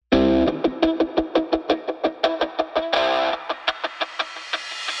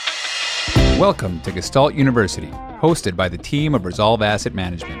Welcome to Gestalt University, hosted by the team of ReSolve Asset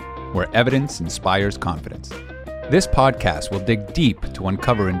Management, where evidence inspires confidence. This podcast will dig deep to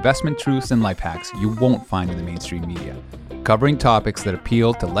uncover investment truths and life hacks you won't find in the mainstream media, covering topics that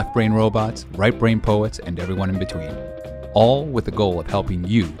appeal to left-brain robots, right-brain poets, and everyone in between, all with the goal of helping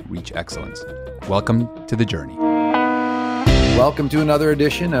you reach excellence. Welcome to the journey. Welcome to another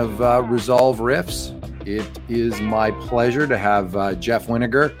edition of ReSolve Riffs. It is my pleasure to have Jeff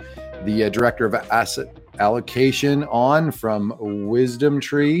Weniger, the Director of Asset Allocation on from Wisdom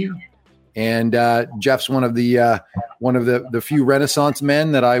Tree. And Jeff's one of the few Renaissance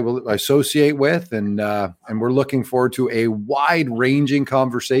men that I will associate with, and we're looking forward to a wide-ranging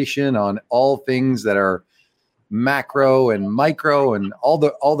conversation on all things that are macro and micro and all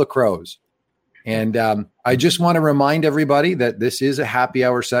the crows. And I just want to remind everybody that this is a happy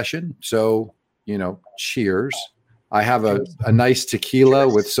hour session, so cheers. I have a nice tequila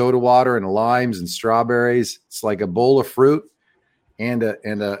with soda water and limes and strawberries. It's like a bowl of fruit and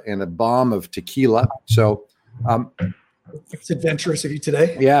a bomb of tequila. So it's adventurous of you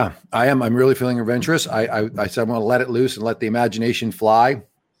today. Yeah, I am. I'm really feeling adventurous. I said I want to let it loose and let the imagination fly.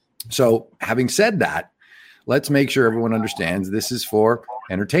 So having said that, let's make sure everyone understands this is for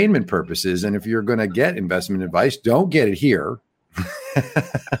entertainment purposes. And if you're going to get investment advice, don't get it here,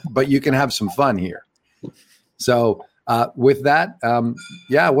 but you can have some fun here. So with that,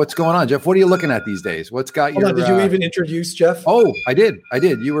 what's going on, Jeff? What are you looking at these days? What's got your? Did you even introduce Jeff? Oh, I did.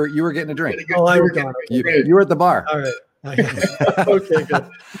 You were getting a drink. Oh, I was gone. You were at the bar. All right. Okay, good.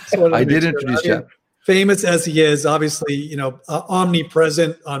 I did introduce Jeff. Famous as he is, obviously,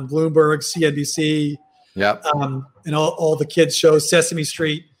 omnipresent on Bloomberg, CNBC. Yep. And all the kids shows, Sesame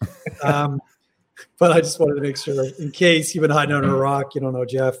Street. But I just wanted to make sure, in case you've been hiding under a rock, you don't know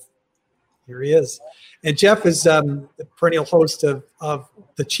Jeff. Here he is. And Jeff is the perennial host of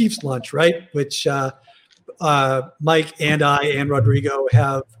the Chiefs Lunch, right? Which Mike and I and Rodrigo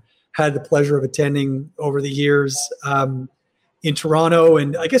have had the pleasure of attending over the years in Toronto.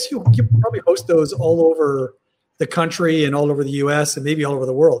 And I guess you probably host those all over the country and all over the U.S. and maybe all over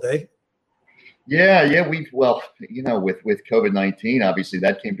the world, eh? Yeah. With COVID-19, obviously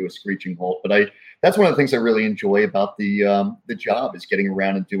that came to a screeching halt. But that's one of the things I really enjoy about the job is getting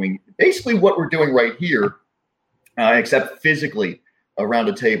around and doing basically what we're doing right here, except physically around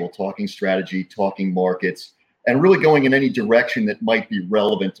a table, talking strategy, talking markets, and really going in any direction that might be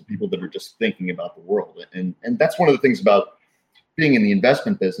relevant to people that are just thinking about the world. And that's one of the things about being in the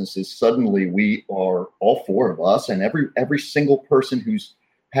investment business is suddenly we are, all four of us, and every single person who's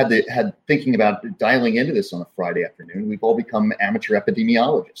had thinking about dialing into this on a Friday afternoon, we've all become amateur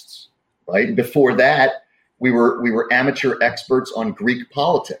epidemiologists, right? Before that, we were amateur experts on Greek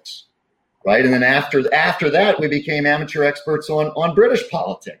politics, right? And then after that, we became amateur experts on British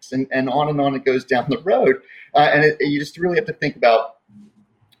politics, and on it goes down the road. You just really have to think about,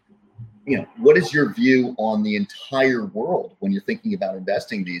 what is your view on the entire world when you're thinking about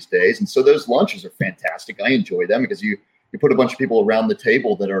investing these days? And so those lunches are fantastic. I enjoy them because you put a bunch of people around the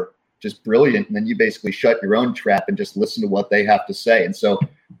table that are just brilliant, and then you basically shut your own trap and just listen to what they have to say. And so,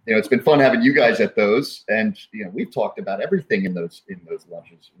 it's been fun having you guys at those. And, we've talked about everything in those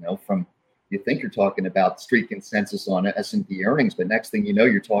lunches, from you think you're talking about street consensus on S&P earnings, but next thing you know,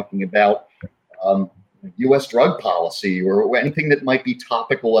 you're talking about U.S. drug policy or anything that might be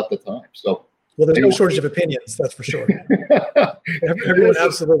topical at the time. So, well, there's no shortage of opinions, that's for sure. Everyone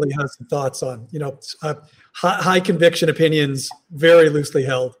absolutely has some thoughts on, high conviction opinions, very loosely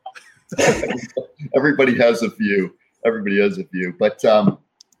held. Everybody has a view. But,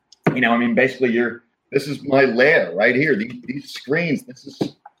 basically this is my lair right here. These screens,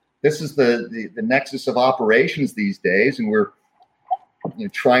 this is the nexus of operations these days. And we're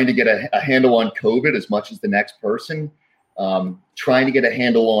trying to get a handle on COVID as much as the next person, trying to get a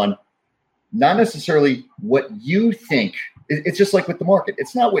handle on not necessarily what you think. It's just like with the market.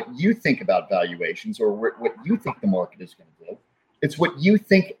 It's not what you think about valuations or what you think the market is going to do. It's what you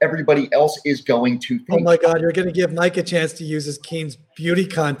think everybody else is going to think. Oh my God, you're going to give Mike a chance to use his Keynes beauty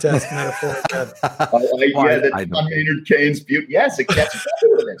contest metaphor. Maynard Keynes beauty. Yes, it gets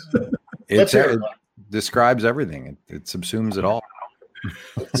better than this. It describes everything. It subsumes it all.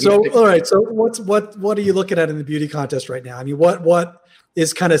 So, all right. So what are you looking at in the beauty contest right now? I mean, what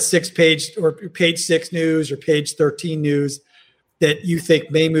is kind of 6-page or page 6 news or page 13 news that you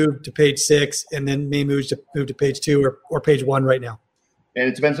think may move to page 6 and then may move to page 2 or page 1 right now? And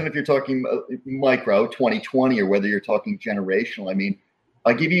it depends on if you're talking micro 2020 or whether you're talking generational. I mean,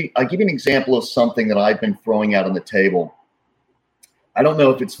 I'll give you an example of something that I've been throwing out on the table. I don't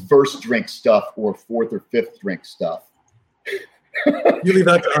know if it's first drink stuff or fourth or fifth drink stuff. You leave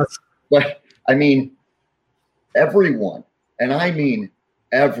that to us. I mean, everyone, and I mean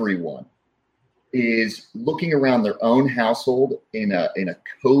everyone, is looking around their own household in a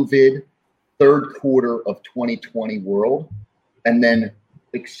COVID third quarter of 2020 world, and then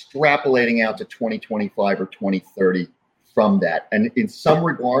extrapolating out to 2025 or 2030 from that. And in some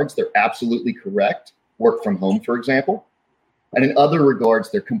regards, they're absolutely correct. Work from home, for example. And in other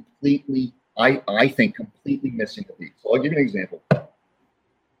regards, they're completely, I think, completely missing the beat. So I'll give you an example.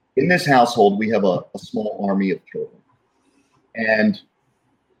 In this household, we have a small army of children. And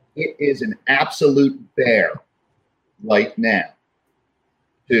it is an absolute bear right now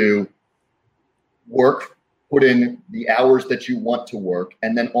to work, put in the hours that you want to work,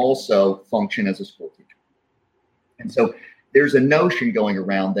 and then also function as a school teacher. And so there's a notion going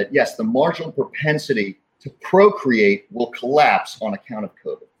around that, yes, the marginal propensity to procreate will collapse on account of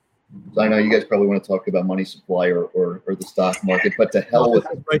COVID. So I know you guys probably want to talk about money supply or the stock market, but to hell with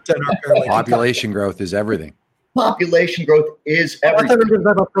it. Population growth is everything. Population growth is everything. I thought we were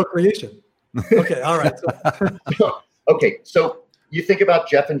talking about procreation. Okay, all right. So you think about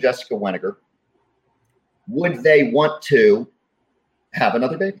Jeff and Jessica Weniger. Would they want to have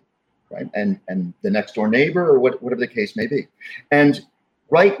another baby, right? And the next door neighbor or whatever the case may be. And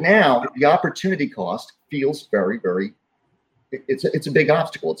right now, the opportunity cost feels very, very, it's a big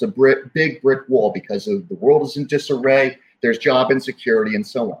obstacle. It's a big brick wall because of the world is in disarray. There's job insecurity and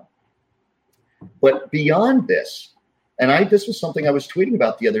so on. But beyond this, and this was something I was tweeting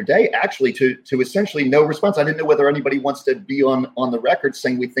about the other day, actually to essentially no response. I didn't know whether anybody wants to be on the record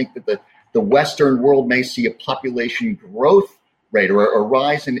saying we think that the Western world may see a population growth rate or a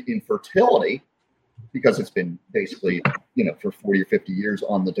rise in fertility because it's been basically, for 40 or 50 years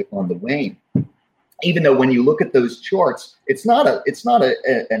on the wane. Even though when you look at those charts, it's not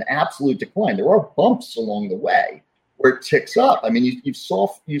an absolute decline. There are bumps along the way where it ticks up. I mean, you've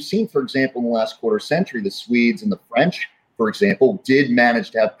seen, for example, in the last quarter century, the Swedes and the French, for example, did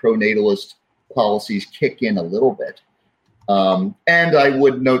manage to have pronatalist policies kick in a little bit. And I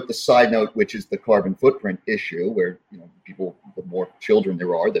would note the side note, which is the carbon footprint issue, where people, the more children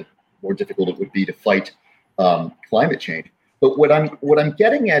there are, the more difficult it would be to fight climate change. But what I'm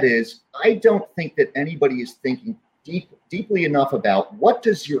getting at is, I don't think that anybody is thinking deeply enough about what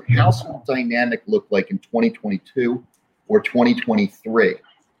does your household dynamic look like in 2022 or 2023.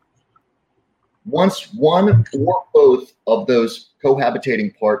 Once one or both of those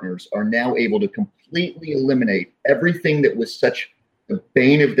cohabitating partners are now able to completely eliminate everything that was such the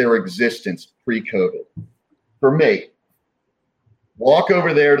bane of their existence pre-COVID. For me, walk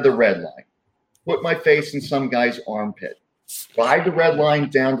over there to the red line, put my face in some guy's armpit, ride the red line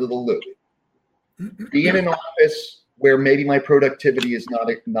down to the loop, be in an office where maybe my productivity is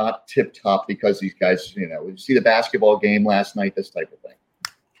not tip-top because these guys, you see the basketball game last night, this type of thing.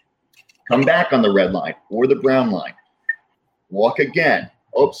 Come back on the red line or the brown line. Walk again.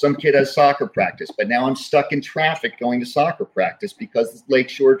 Oh, some kid has soccer practice, but now I'm stuck in traffic going to soccer practice because it's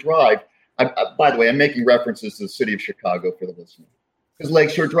Lakeshore Drive. By the way, I'm making references to the city of Chicago for the listener because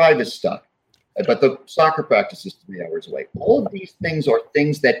Lakeshore Drive is stuck, but the soccer practice is 3 hours away. All of these things are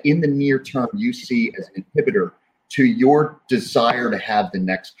things that in the near term you see as an inhibitor to your desire to have the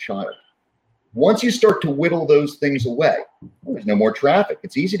next child. Once you start to whittle those things away, there's no more traffic.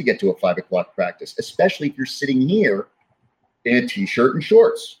 It's easy to get to a 5 o'clock practice, especially if you're sitting here in a t-shirt and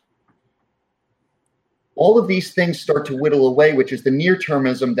shorts. All of these things start to whittle away, which is the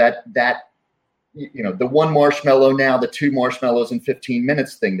near-termism that the one marshmallow now, the two marshmallows in 15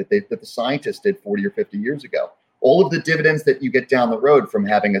 minutes thing that the scientists did 40 or 50 years ago. All of the dividends that you get down the road from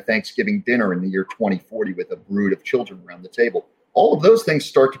having a Thanksgiving dinner in the year 2040 with a brood of children around the table. All of those things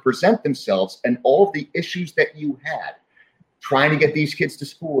start to present themselves, and all of the issues that you had trying to get these kids to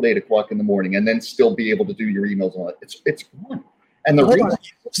school at 8 o'clock in the morning and then still be able to do your emails on it. It's gone. And the reason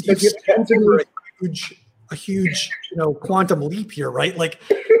a huge quantum leap here, right? Like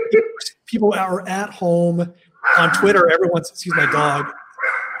people are at home on Twitter. Excuse my dog.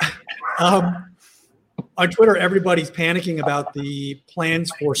 On Twitter, everybody's panicking about the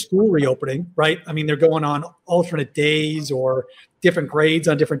plans for school reopening, right? I mean, they're going on alternate days or different grades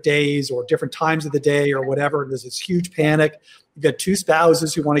on different days or different times of the day or whatever. There's this huge panic. You've got two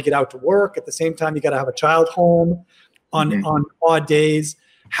spouses who want to get out to work. At the same time, you got to have a child home on odd days.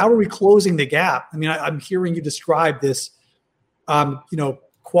 How are we closing the gap? I mean, I'm hearing you describe this,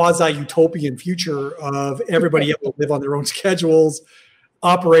 quasi-utopian future of everybody able to live on their own schedules,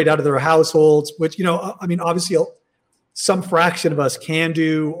 operate out of their households, which, obviously some fraction of us can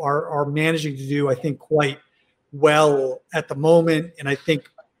do, are managing to do, I think, quite well at the moment. And I think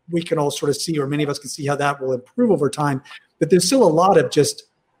we can all sort of see, or many of us can see how that will improve over time. But there's still a lot of just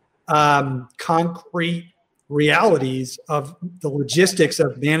concrete realities of the logistics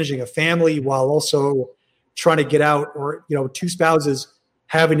of managing a family while also trying to get out, or, two spouses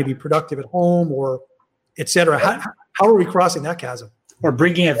having to be productive at home, or et cetera. How are we crossing that chasm? Or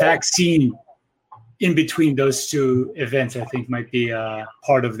bringing a vaccine in between those two events, I think, might be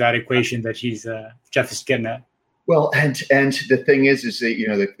part of that equation that Jeff is getting at. Well, and the thing is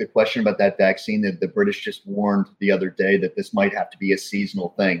that, the question about that vaccine, that the British just warned the other day that this might have to be a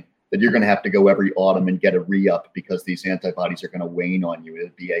seasonal thing, that you're going to have to go every autumn and get a re-up because these antibodies are going to wane on you.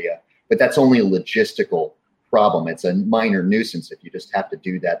 It'd be but that's only a logistical problem. It's a minor nuisance if you just have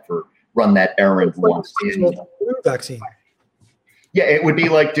to run that errand once. Vaccine. Yeah, it would be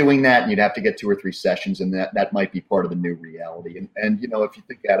like doing that, and you'd have to get 2 or 3 sessions, and that might be part of the new reality. And if you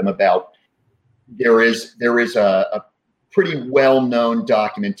think, Adam, about there is a pretty well-known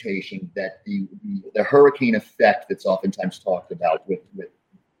documentation that the hurricane effect that's oftentimes talked about with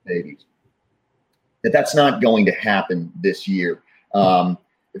babies, that's not going to happen this year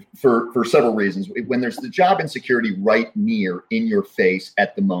for several reasons. When there's the job insecurity right near in your face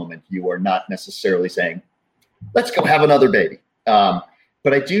at the moment, you are not necessarily saying, let's go have another baby.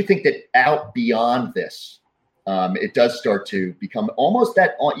 But I do think that out beyond this, it does start to become almost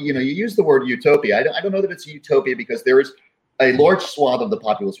that, you use the word utopia. I don't know that it's a utopia, because there is a large swath of the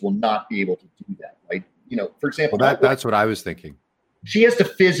populace will not be able to do that, right? For example, that's what I was thinking. She has to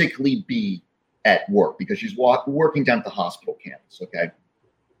physically be at work because she's working down at the hospital campus, okay?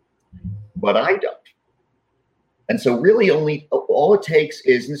 But I don't. And so really all it takes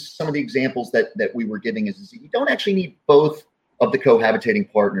is, and this is some of the examples that we were giving, is you don't actually need both of the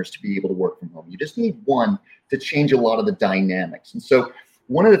cohabitating partners to be able to work from home. You just need one to change a lot of the dynamics. And so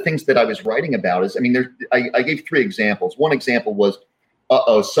one of the things that I was writing about is, I gave 3 examples. One example was,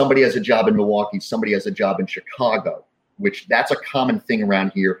 somebody has a job in Milwaukee, somebody has a job in Chicago, which that's a common thing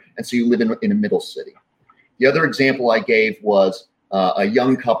around here. And so you live in a middle city. The other example I gave was a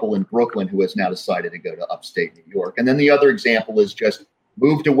young couple in Brooklyn who has now decided to go to upstate New York. And then the other example is just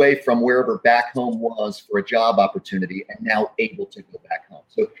moved away from wherever back home was for a job opportunity and now able to go back home.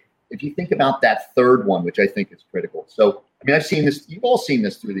 So if you think about that third one, which I think is critical. So, I've seen this, you've all seen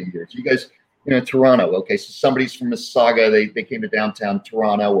this through the years. You guys, Toronto, okay, so somebody's from Mississauga, they came to downtown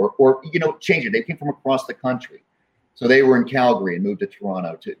Toronto, or change it. They came from across the country. So they were in Calgary and moved to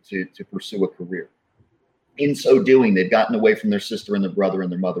Toronto to pursue a career. In so doing, they've gotten away from their sister and their brother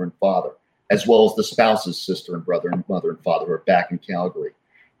and their mother and father, as well as the spouse's sister and brother and mother and father who are back in Calgary.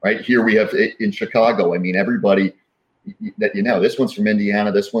 Right here we have in Chicago, everybody that this one's from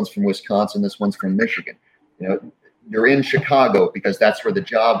Indiana, this one's from Wisconsin, this one's from Michigan. You're in Chicago because that's where the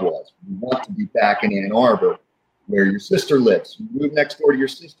job was. You want to be back in Ann Arbor where your sister lives. You move next door to your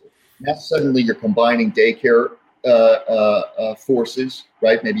sister. Now suddenly you're combining daycare forces,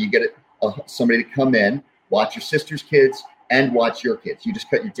 right? Maybe you get somebody to come in, watch your sister's kids, and watch your kids. You just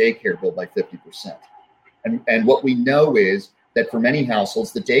cut your daycare bill by 50%. And what we know is that for many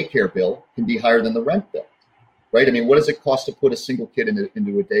households, the daycare bill can be higher than the rent bill, right? What does it cost to put a single kid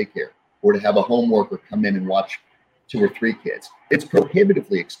into a daycare, or to have a home worker come in and watch 2 or 3 kids? It's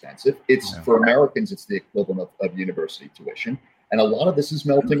prohibitively expensive. For Americans, it's the equivalent of university tuition. And a lot of this is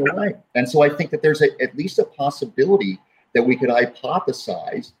melting away. And so I think that there's at least a possibility that we could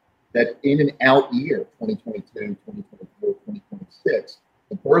hypothesize that in an out year, 2022, 2024, 2026,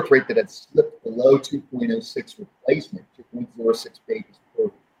 the birth rate that had slipped below 2.06 replacement, 2.06 babies per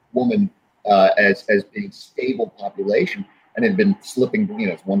woman as being stable population, and had been slipping,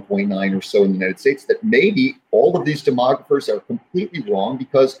 it's 1.9 or so in the United States, that maybe all of these demographers are completely wrong,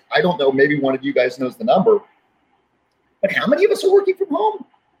 because I don't know, maybe one of you guys knows the number, but how many of us are working from home?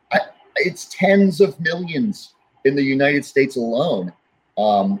 It's tens of millions in the United States alone.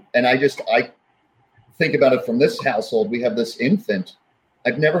 And I think about it from this household. We have this infant.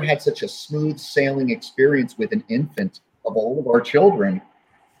 I've never had such a smooth sailing experience with an infant of all of our children.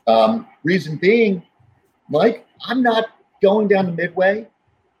 Reason being, Mike, I'm not going down to Midway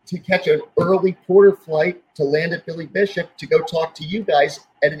to catch an early porter flight to land at Billy Bishop to go talk to you guys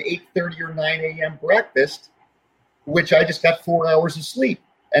at an 8:30 or 9 a.m. breakfast, which I just got 4 hours of sleep,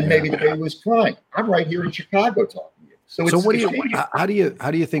 and maybe the baby was crying. I'm right here in Chicago talking to you. So how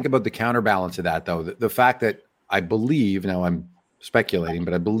do you think about the counterbalance of that, though? The fact that I believe, now I'm speculating,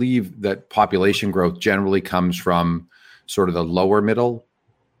 but I believe that population growth generally comes from sort of the lower middle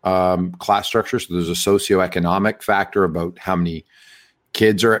class structure. So there's a socioeconomic factor about how many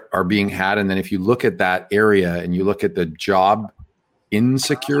kids are being had. And then if you look at that area and you look at the job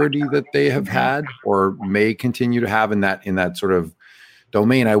insecurity that they have had or may continue to have in that sort of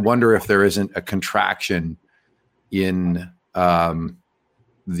domain, I wonder if there isn't a contraction in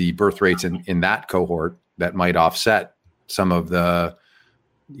the birth rates in that cohort that might offset some of the,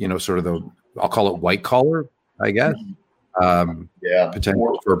 sort of the, I'll call it white collar, I guess.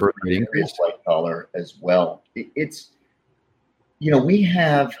 Potential for a birth rate increase. White collar as well. It's, we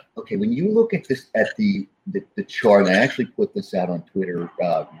have, when you look at this, at the chart, and I actually put this out on Twitter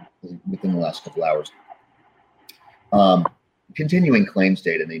within the last couple hours, continuing claims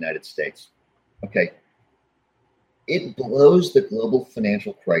data in the United States. Okay. It blows the global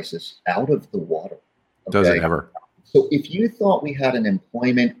financial crisis out of the water. Okay? Does it ever? So if you thought we had an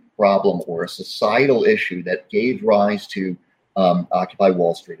employment problem or a societal issue that gave rise to Occupy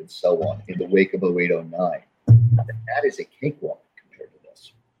Wall Street and so on in the wake of 08-09, that is a cakewalk compared to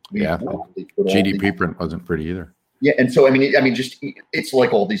this. GDP print wasn't pretty either. Yeah, and so I mean, just it's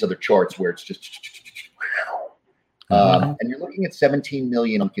like all these other charts where it's just, and you're looking at 17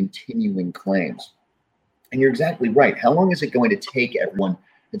 million on continuing claims, and you're exactly right. How long is it going to take everyone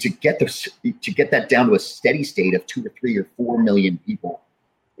to get that down to a steady state of 2 or 3 or 4 million people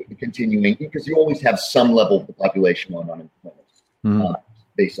continuing? Because you always have some level of the population on unemployment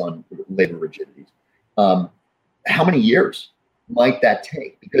based on labor rigidities. How many years might that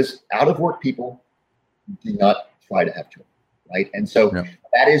take? Because out of work people do not try to have children, right? And so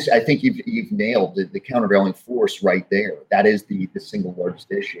that is, I think you've nailed the countervailing force right there. That is the single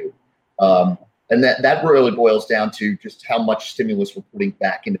largest issue. And that really boils down to just how much stimulus we're putting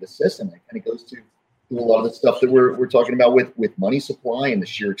back into the system. It kind of goes to a lot of the stuff that we're talking about with money supply and the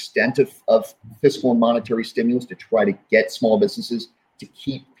sheer extent of fiscal and monetary stimulus to try to get small businesses to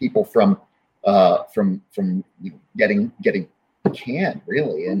keep people from getting canned,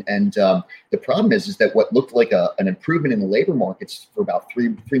 really. And the problem is that what looked like an improvement in the labor markets for about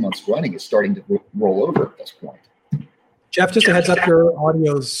three months running is starting to roll over at this point. Jeff, just a heads up, your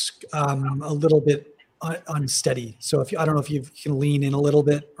audio's a little bit unsteady. So I don't know if you can lean in a little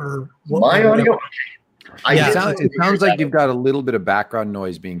bit or my audio. It sounds like you've got a little bit of background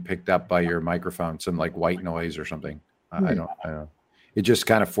noise being picked up by your microphone, some like white noise or something. I don't know. It just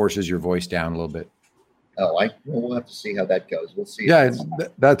kind of forces your voice down a little bit. Oh, we'll have to see how that goes. We'll see. Yeah,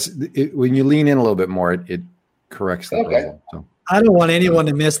 that's it, when you lean in a little bit more, it corrects the problem. So. I don't want anyone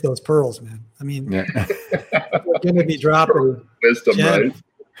to miss those pearls, man. I mean, we're going to be dropping wisdom, right?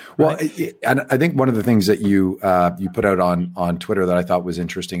 Well, and I think one of the things that you put out on Twitter that I thought was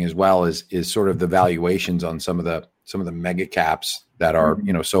interesting as well is sort of the valuations on some of the mega caps that are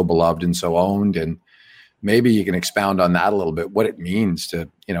so beloved and so owned, and maybe you can expound on that a little bit. What it means to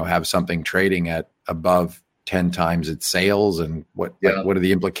have something trading at above 10 times its sales, and what are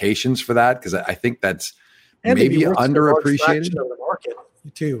the implications for that? Because I think that's maybe underappreciated of the market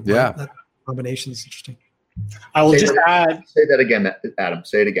too. Yeah, right? That combination is interesting. I will just add. Say that again, Adam.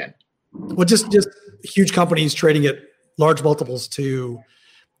 Say it again. Well, just huge companies trading at large multiples to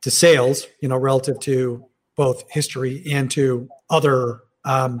sales, relative to both history and to other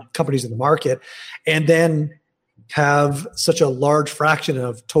companies in the market, and then have such a large fraction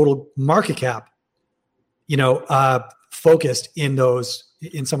of total market cap, focused in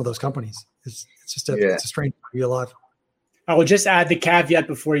some of those companies. It's just it's a strange to be alive. I will just add the caveat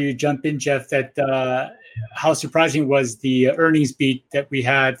before you jump in, Jeff, that how surprising was the earnings beat that we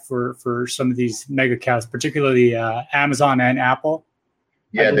had for some of these mega caps, particularly Amazon and Apple.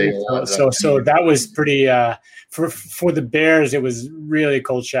 Yeah, so that was pretty for the bears. It was really a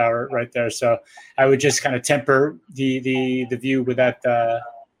cold shower right there. So I would just kind of temper the view with that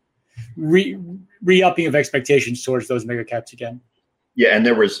re-upping of expectations towards those mega caps again. Yeah, and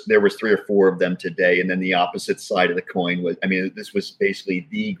there was 3 or 4 of them today, and then the opposite side of the coin was, this was basically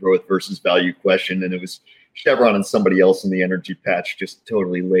the growth versus value question, and it was Chevron and somebody else in the energy patch just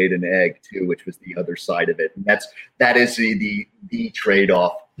totally laid an egg too, which was the other side of it, and that is the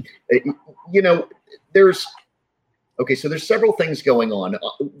trade-off. There's several things going on.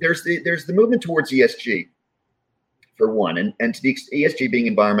 There's the movement towards ESG for one, and to the ESG being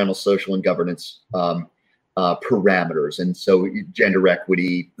environmental, social, and governance parameters, and so gender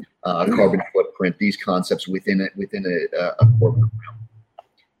equity, carbon footprint, these concepts within a corporate realm.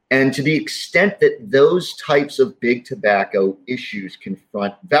 And to the extent that those types of big tobacco issues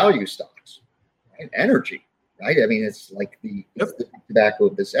confront value stocks, right? Energy, right? It's like it's the tobacco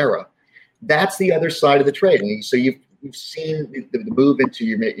of this era. That's the other side of the trade. And so you've seen the move into,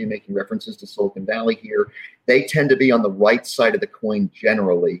 you're making references to Silicon Valley here. They tend to be on the right side of the coin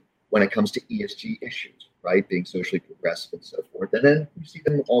generally when it comes to ESG issues, right? Being socially progressive and so forth. And then you see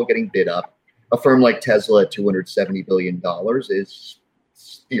them all getting bid up. A firm like Tesla at $270 billion is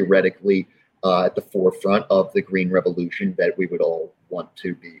theoretically at the forefront of the green revolution that we would all want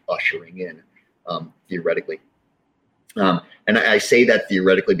to be ushering in, theoretically. And I say that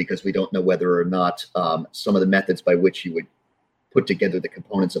theoretically because we don't know whether or not some of the methods by which you would put together the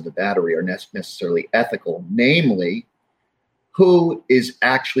components of the battery are necessarily ethical. Namely, who is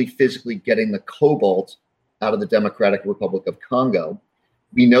actually physically getting the cobalt out of the Democratic Republic of Congo?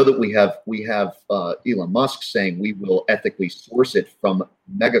 We know that we have Elon Musk saying we will ethically source it from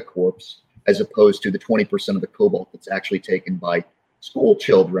megacorps as opposed to the 20% of the cobalt that's actually taken by school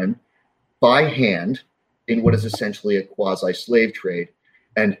children by hand in what is essentially a quasi-slave trade.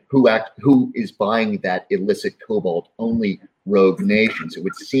 And who is buying that illicit cobalt? Only rogue nations. It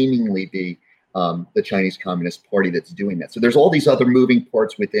would seemingly be the Chinese Communist Party that's doing that. So there's all these other moving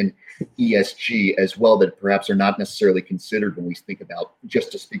parts within ESG as well that perhaps are not necessarily considered when we think about,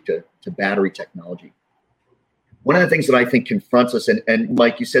 just to speak to battery technology. One of the things that I think confronts us, and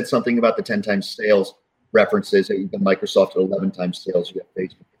Mike, you said something about the 10 times sales references. You've got Microsoft at 11 times sales. You have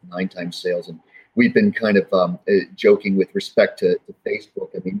Facebook at 9 times sales. And we've been kind of joking with respect to Facebook.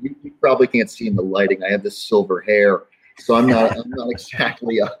 I mean, you probably can't see in the lighting. I have this silver hair. So I'm not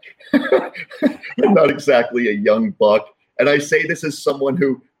exactly a young buck. And I say this as someone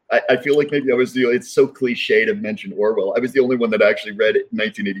who I feel like maybe it's so cliche to mention Orwell. I was the only one that actually read it in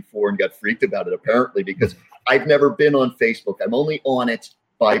 1984 and got freaked about it, apparently, because I've never been on Facebook. I'm only on it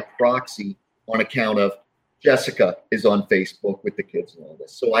by proxy on account of Jessica is on Facebook with the kids and all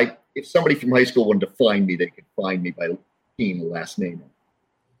this. So if somebody from high school wanted to find me, they could find me by keying the last name in.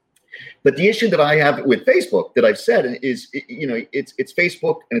 But the issue that I have with Facebook that I've said is, it's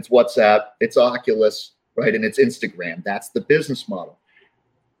Facebook and it's WhatsApp, it's Oculus, right? And it's Instagram. That's the business model.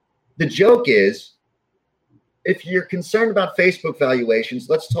 The joke is, if you're concerned about Facebook valuations,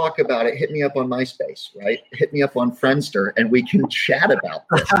 let's talk about it. Hit me up on MySpace, right? Hit me up on Friendster and we can chat about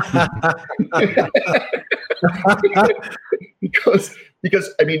this.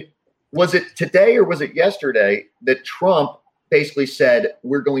 because I mean, was it today or was it yesterday that Trump basically said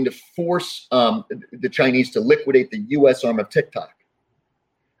we're going to force the Chinese to liquidate the U.S. arm of TikTok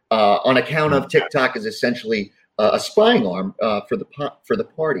on account of TikTok is essentially a spying arm for the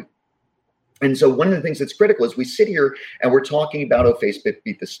party. And so one of the things that's critical is we sit here and we're talking about, Facebook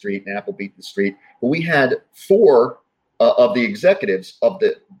beat the street and Apple beat the street. But we had 4 of the executives of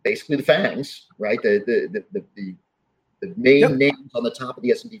basically the FANGs, right? The main names on the top of the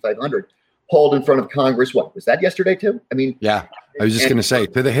S&P 500 hauled in front of Congress. What was that yesterday too? I mean, yeah, I was just going to say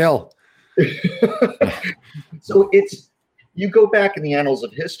to the Hill. So you go back in the annals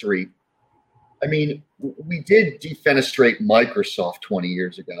of history. I mean, we did defenestrate Microsoft 20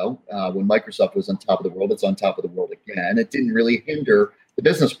 years ago. When Microsoft was on top of the world, it's on top of the world again. It didn't really hinder the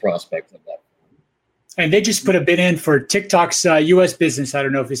business prospects of that. And they just put a bid in for TikTok's U.S. business. I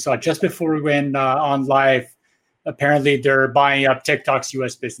don't know if you saw it. Just before we went on live, apparently they're buying up TikTok's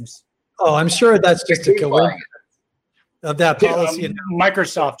U.S. business. Oh, I'm sure that's just a coincidence of that policy.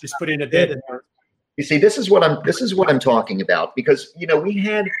 Microsoft just put in a bid. You see, this is what I'm talking about, because we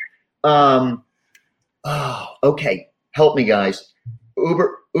had okay, help me guys.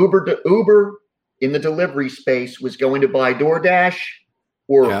 Uber in the delivery space was going to buy DoorDash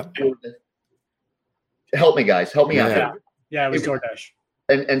help me guys, help me out. Yeah, it was DoorDash.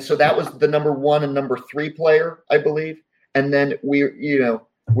 And so that was the number 1 and number 3 player, I believe. And then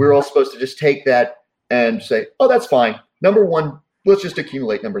we're all supposed to just take that and say, oh, that's fine. Number 1, let's just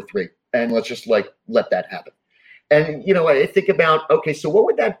accumulate number 3 and let's just let that happen. And, I think about, okay, so what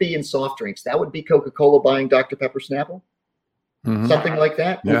would that be in soft drinks? That would be Coca-Cola buying Dr. Pepper Snapple? Mm-hmm. Something like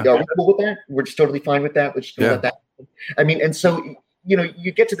that? Yeah. Are we cool with that? We're just totally fine with that. We're just going to let that happen. I mean, and so,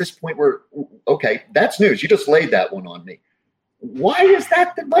 you get to this point where, okay, that's news. You just laid that one on me. Why is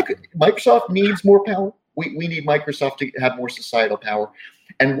that Microsoft needs more power? We need Microsoft to have more societal power.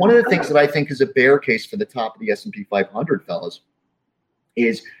 And one of the things that I think is a bear case for the top of the S&P 500, fellas,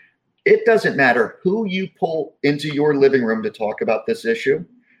 is it doesn't matter who you pull into your living room to talk about this issue.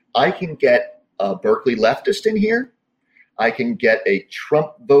 I can get a Berkeley leftist in here. I can get a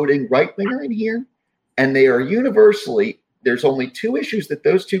Trump voting right-winger in here. And they are universally, there's only 2 issues that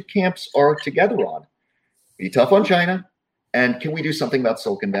those 2 camps are together on. Be tough on China, and can we do something about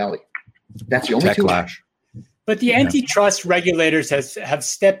Silicon Valley? That's the only 2. But the antitrust regulators have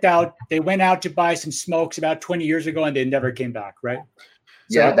stepped out. They went out to buy some smokes about 20 years ago, and they never came back, right?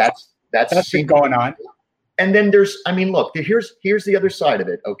 Yeah, so that's been going on. And then look, here's the other side of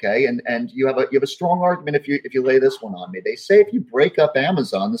it, okay? And you have a strong argument if you lay this one on me. They say if you break up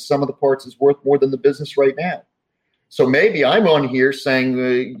Amazon, the sum of the parts is worth more than the business right now. So maybe I'm on here saying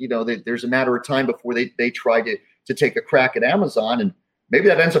that there's a matter of time before they try to take a crack at Amazon, and maybe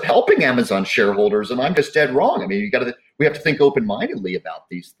that ends up helping Amazon shareholders, and I'm just dead wrong. I mean, we have to think open-mindedly about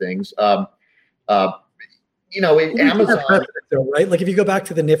these things. Amazon, though, right? Like if you go back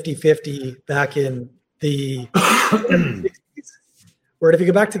to the Nifty 50 back in the 60s, or if you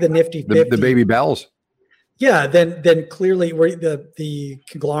go back to the Nifty 50, the baby bells. Yeah, then clearly we're the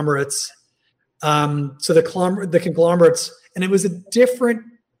conglomerates. So the conglomerates, and it was a different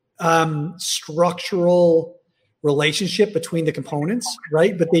structural relationship between the components,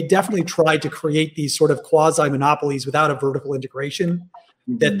 right? But they definitely tried to create these sort of quasi monopolies without a vertical integration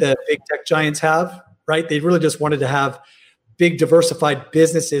that the big tech giants have, right? They really just wanted to have big diversified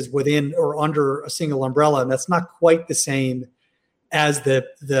businesses within or under a single umbrella, and that's not quite the same as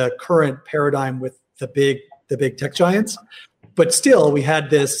the current paradigm with the big tech giants. But still, we had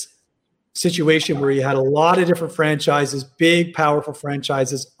this situation where you had a lot of different franchises, big, powerful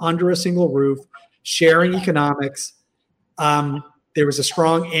franchises under a single roof, sharing economics. There was a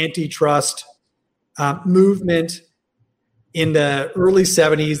strong antitrust movement in the early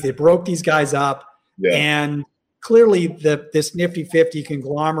 70s. They broke these guys up. Yeah. And clearly this Nifty 50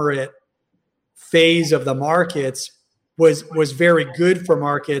 conglomerate phase of the markets was very good for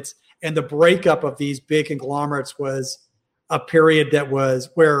markets. And the breakup of these big conglomerates was a period that was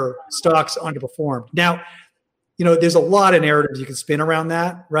where stocks underperformed. Now, there's a lot of narratives you can spin around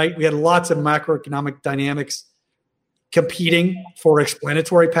that, right? We had lots of macroeconomic dynamics competing for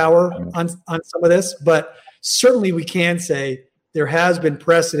explanatory power on some of this, but certainly we can say there has been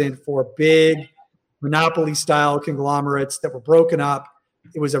precedent for big monopoly-style conglomerates that were broken up.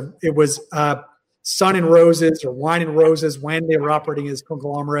 It was sun and roses or wine and roses when they were operating as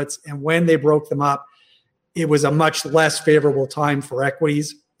conglomerates, and when they broke them up, it was a much less favorable time for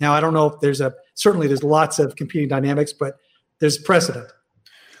equities. Now, I don't know if certainly there's lots of competing dynamics, but there's precedent.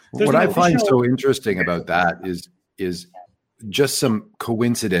 What I find so interesting about that is just some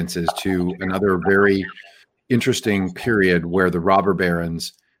coincidences to another very interesting period where the robber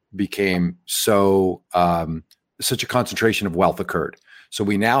barons became such a concentration of wealth occurred. So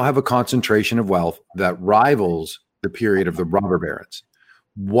we now have a concentration of wealth that rivals the period of the robber barons.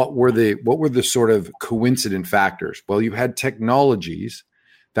 What were the sort of coincident factors? Well, you had technologies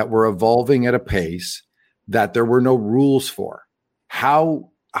that were evolving at a pace that there were no rules for.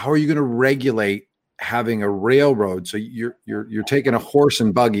 How are you going to regulate having a railroad? So you're taking a horse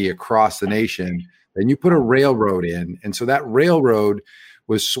and buggy across the nation, then you put a railroad in, and so that railroad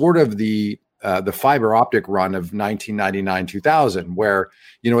was sort of the fiber optic run of 1999-2000, where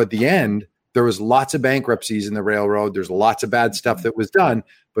at the end there was lots of bankruptcies in the railroad. There's lots of bad stuff that was done,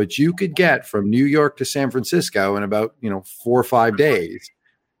 but you could get from New York to San Francisco in about 4 or 5 days.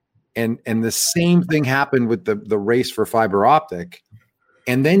 And the same thing happened with the race for fiber optic.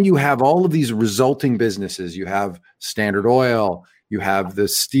 And then you have all of these resulting businesses. You have Standard Oil, you have the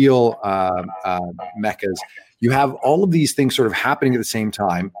steel meccas. You have all of these things sort of happening at the same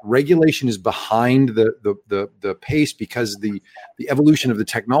time. Regulation is behind the pace because the evolution of the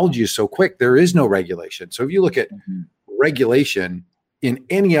technology is so quick. There is no regulation. So if you look at regulation in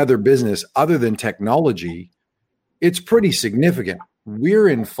any other business other than technology, it's pretty significant. We're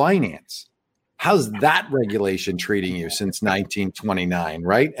in finance. How's that regulation treating you since 1929,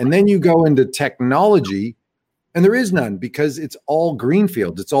 right? And then you go into technology, and there is none because it's all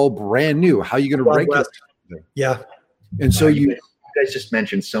greenfield. It's all brand new. How are you going to regulate? Yeah. And so you guys just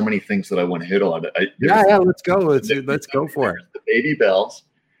mentioned so many things that I want to hit on. Let's go. Let's go for it. The baby bells.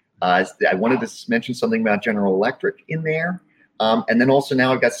 I wanted to mention something about General Electric in there. And then also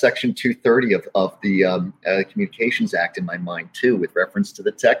now I've got Section 230 of the Communications Act in my mind too, with reference to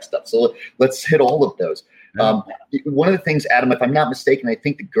the tech stuff. So let's hit all of those. One of the things, Adam, if I'm not mistaken, I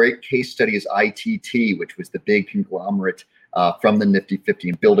think the great case study is ITT, which was the big conglomerate from the Nifty 50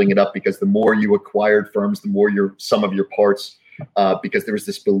 and building it up, because the more you acquired firms, the more some of your parts, because there was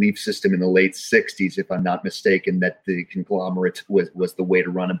this belief system in the late 60s, if I'm not mistaken, that the conglomerate was the way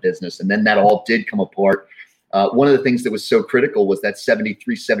to run a business. And then that all did come apart. One of the things that was so critical was that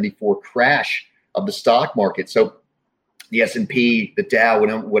 73, 74 crash of the stock market. So the S&P, the Dow,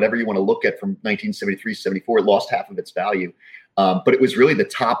 whatever you want to look at from 1973, 74, it lost half of its value. But it was really the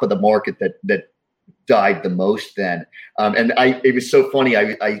top of the market that died the most then. And it was so funny.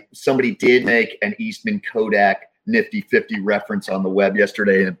 Somebody did make an Eastman Kodak Nifty 50 reference on the web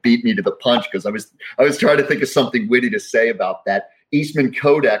yesterday, and it beat me to the punch because I was trying to think of something witty to say about that. Eastman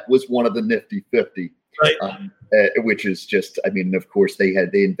Kodak was one of the Nifty 50. Right. Which is just, of course, they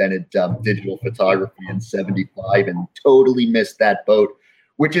invented digital photography in 75 and totally missed that boat,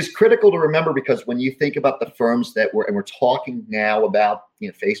 which is critical to remember, because when you think about the firms and we're talking now about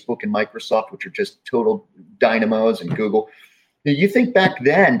Facebook and Microsoft, which are just total dynamos, and Google, you think back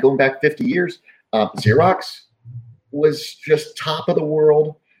then, going back 50 years, Xerox was just top of the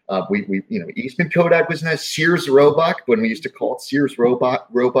world. We Eastman Kodak was in that. Sears Roebuck, when we used to call it Sears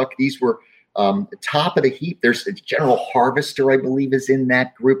Roebuck, these were top of the heap. There's General Harvester, I believe, is in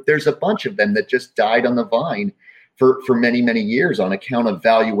that group. There's a bunch of them that just died on the vine for many, many years on account of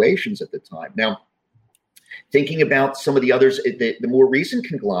valuations at the time. Now, thinking about some of the others, the more recent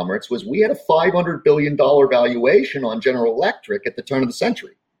conglomerates was we had a $500 billion valuation on General Electric at the turn of the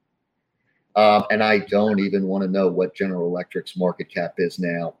century. And I don't even want to know what General Electric's market cap is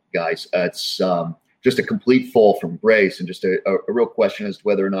now, guys. It's just a complete fall from grace, and just a real question as to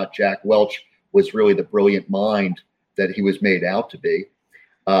whether or not Jack Welch was really the brilliant mind that he was made out to be.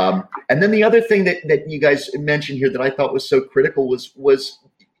 And then the other thing that you guys mentioned here that I thought was so critical was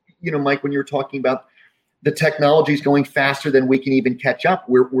Mike, when you were talking about the technology is going faster than we can even catch up.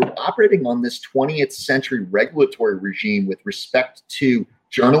 We're operating on this 20th century regulatory regime with respect to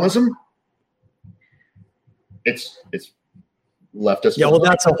journalism. It's left us. Yeah, well,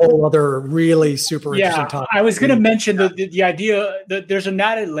 that's a whole other really super interesting topic. I was going to mention the idea that there's an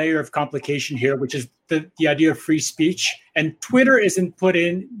added layer of complication here, which is the idea of free speech. And Twitter isn't put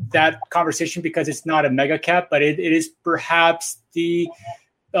in that conversation because it's not a mega cap, but it is perhaps the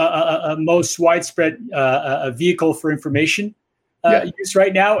most widespread vehicle for information use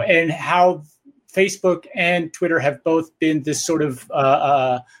right now, and how Facebook and Twitter have both been this sort of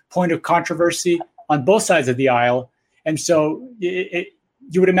point of controversy on both sides of the aisle. And so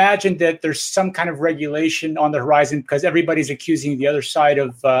you would imagine that there's some kind of regulation on the horizon because everybody's accusing the other side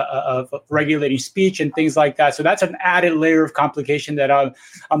of regulating speech and things like that. So that's an added layer of complication that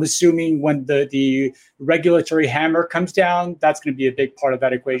I'm assuming when the regulatory hammer comes down, that's going to be a big part of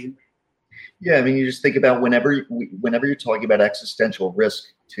that equation. Yeah, I mean, you just think about whenever you're talking about existential risk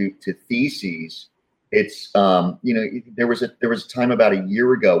to theses, it's there was a time about a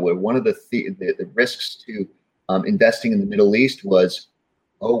year ago where one of the risks to investing in the Middle East was,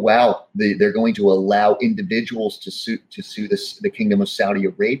 oh wow, they're going to allow individuals to sue the Kingdom of Saudi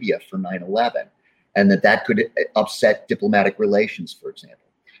Arabia for 9/11, and that could upset diplomatic relations, for example.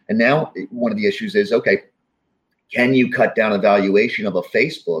 And now one of the issues is, okay, can you cut down a valuation of a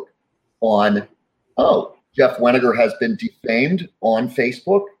Facebook on, Jeff Weniger has been defamed on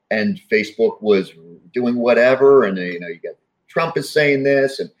Facebook, and Facebook was doing whatever, and you got Trump is saying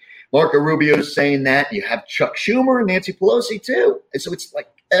this, and Marco Rubio is saying that. You have Chuck Schumer and Nancy Pelosi too, and so it's like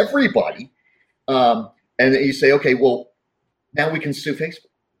everybody. And then you say, okay, well, now we can sue Facebook.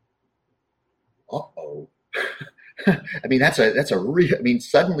 Uh-oh. I mean, that's a real. I mean,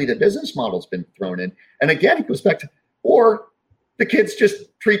 suddenly the business model's been thrown in, and again, it goes back to, or the kids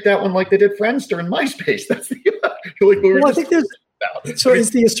just treat that one like they did Friendster and MySpace. That's the I think there's. So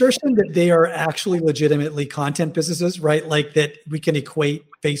is the assertion that they are actually legitimately content businesses, right? Like that we can equate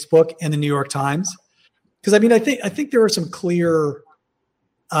Facebook and the New York Times? Because I mean, I think there are some clear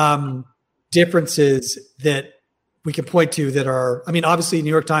differences that we can point to that are, I mean, obviously New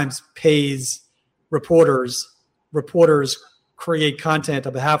York Times pays reporters. Reporters create content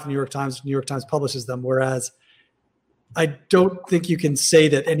on behalf of New York Times. New York Times publishes them. Whereas I don't think you can say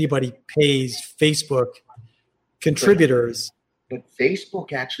that anybody pays Facebook contributors. But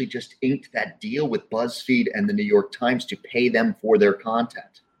Facebook actually just inked that deal with BuzzFeed and the New York Times to pay them for their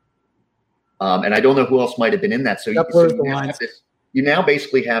content. And I don't know who else might have been in that. So you now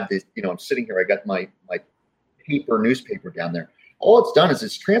basically have this, I'm sitting here, I got my newspaper down there. All it's done is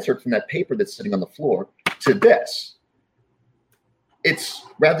it's transferred from that paper that's sitting on the floor to this. It's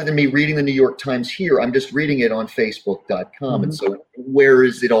rather than me reading the New York Times here, I'm just reading it on Facebook.com. Mm-hmm. And so where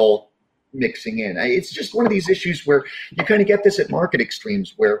is it all mixing in? It's just one of these issues where you kind of get this at market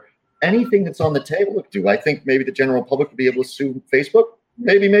extremes where anything that's on the table, look, do I think maybe the general public will be able to sue Facebook?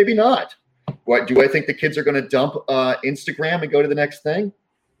 Maybe, maybe not. What, do I think the kids are going to dump Instagram and go to the next thing?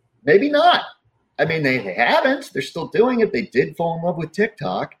 Maybe not. I mean, they haven't. They're still doing it. They did fall in love with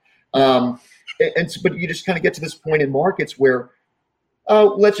TikTok. But you just kind of get to this point in markets where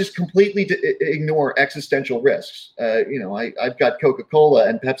let's just completely ignore existential risks. I've got Coca-Cola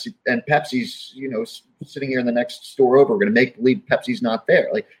and Pepsi's, sitting here in the next store over. We're going to make believe Pepsi's not there.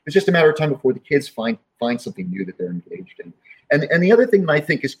 Like, it's just a matter of time before the kids find something new that they're engaged in. And the other thing that I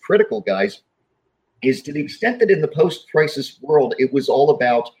think is critical, guys, is to the extent that in the post-crisis world, it was all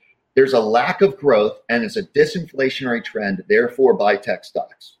about there's a lack of growth and it's a disinflationary trend, therefore buy tech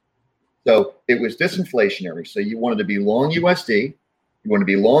stocks. So it was disinflationary. So you wanted to be long USD, you want to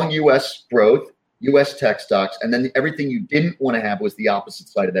be long U.S. growth, U.S. tech stocks, and then everything you didn't want to have was the opposite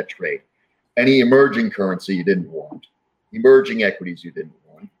side of that trade. Any emerging currency you didn't want, emerging equities you didn't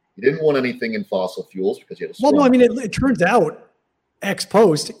want. You didn't want anything in fossil fuels because you had a strong. Well, no, I mean, it turns out ex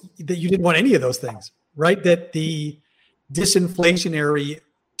post that you didn't want any of those things, right? That the disinflationary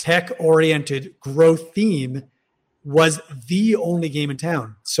tech-oriented growth theme was the only game in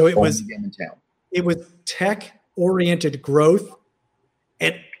town. So it was tech-oriented growth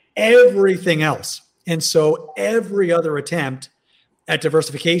and everything else. And so every other attempt at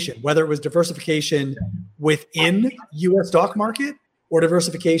diversification, whether it was diversification within U.S. stock market or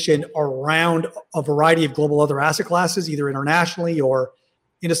diversification around a variety of global other asset classes, either internationally or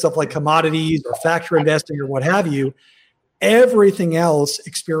into stuff like commodities or factor investing or what have you, everything else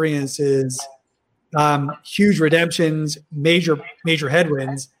experiences huge redemptions, major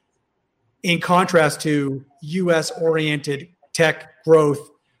headwinds, in contrast to U.S.-oriented tech growth,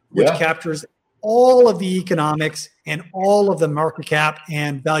 which captures all of the economics and all of the market cap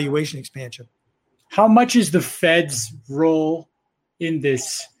and valuation expansion. How much is the Fed's role in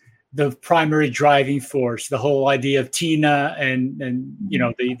this the primary driving force? The whole idea of TINA and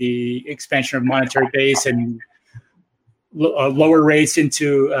the expansion of monetary base and lower rates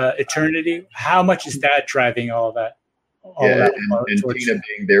into eternity. How much is that driving all of that? And TINA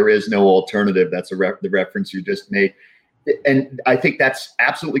being there is no alternative. That's the reference you just made. And I think that's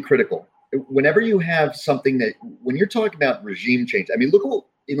absolutely critical. Whenever you have something that, when you're talking about regime change, I mean, look at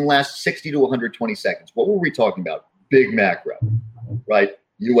in the last 60 to 120 seconds, what were we talking about? Big macro, right?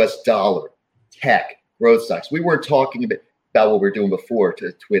 US dollar, tech, growth stocks. We weren't talking about what we were doing before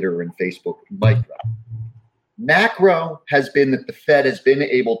to Twitter and Facebook, micro. Macro has been that the Fed has been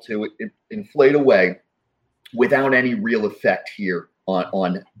able to inflate away without any real effect here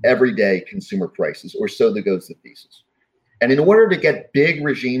on everyday consumer prices, or so goes the thesis. And in order to get big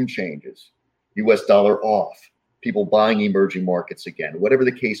regime changes, US dollar off, people buying emerging markets again, whatever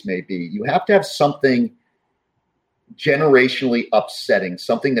the case may be, you have to have something generationally upsetting,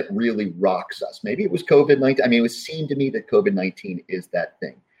 something that really rocks us. Maybe it was COVID-19. I mean, it was seen to me that COVID-19 is that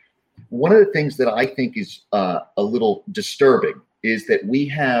thing. One of the things that I think is a little disturbing is that we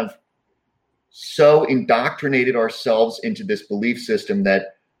have so indoctrinated ourselves into this belief system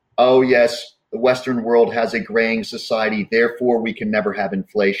that, oh, yes, the Western world has a graying society, therefore we can never have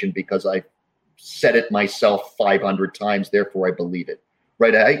inflation because I said it myself 500 times, therefore I believe it.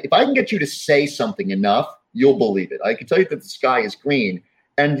 Right? If I can get you to say something enough, you'll believe it. I can tell you that the sky is green,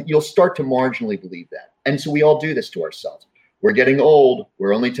 and you'll start to marginally believe that. And so we all do this to ourselves. We're getting old.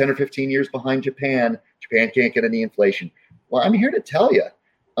 We're only 10 or 15 years behind Japan. Japan can't get any inflation. Well, I'm here to tell you,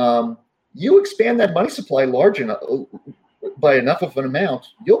 you expand that money supply large enough, by enough of an amount,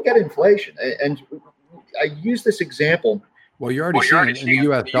 you'll get inflation. And I use this example. Well, you're already seeing it in the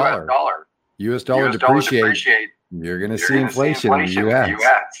U.S. dollar. U.S. dollar depreciate. You're going to see inflation in the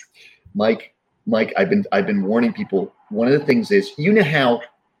U.S. Mike, I've been warning people. One of the things is, you know how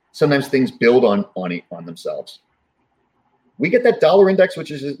sometimes things build on themselves. We get that dollar index,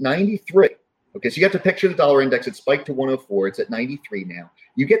 which is at 93. Okay, so you have to picture the dollar index. It spiked to 104. It's at 93 now.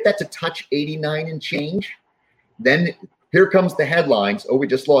 You get that to touch 89 and change. Then here comes the headlines. Oh, we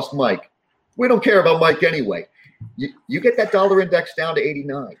just lost Mike. We don't care about Mike anyway. You get that dollar index down to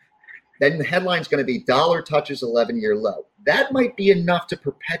 89. Then the headline's going to be dollar touches 11-year low. That might be enough to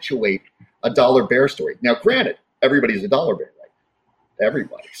perpetuate a dollar bear story. Now, granted, everybody's a dollar bear, right?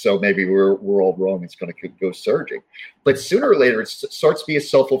 Everybody. So maybe we're all wrong. It's going to go surging. But sooner or later, it starts to be a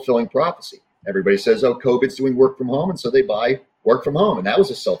self-fulfilling prophecy. Everybody says, oh, COVID's doing work from home, and so they buy work from home. And that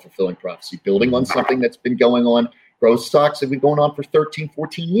was a self-fulfilling prophecy, building on something that's been going on. Growth stocks have been going on for 13,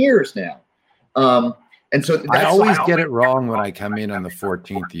 14 years now. And so I always get it wrong when I come in on the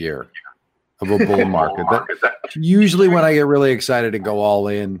 14th year of a bull market. That's usually when I get really excited and go all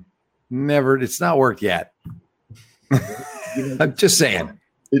in. It's not worked yet. I'm just saying.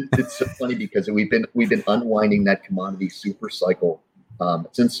 It's so funny because we've been unwinding that commodity super cycle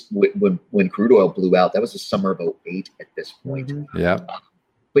since when crude oil blew out. That was the summer of 2008 at this point. Mm-hmm. Yeah.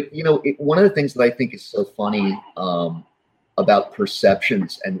 But one of the things that I think is so funny about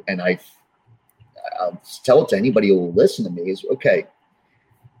perceptions, and I'll tell it to anybody who will listen to me, is, okay,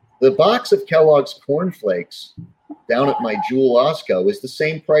 the box of Kellogg's Corn Flakes down at my Jewel Osco is the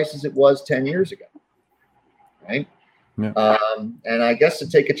same price as it was 10 years ago, right? Yeah. And I guess to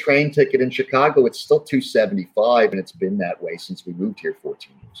take a train ticket in Chicago, it's still $2.75, and it's been that way since we moved here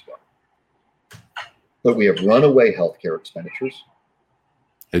 14 years ago. But we have runaway healthcare expenditures.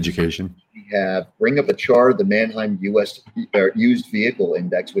 Education. We have, bring up a chart of the Manheim U.S. used vehicle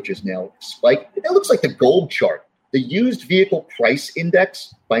index, which is now spiked. It looks like the gold chart. The used vehicle price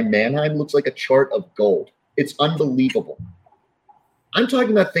index by Manheim looks like a chart of gold. It's unbelievable. I'm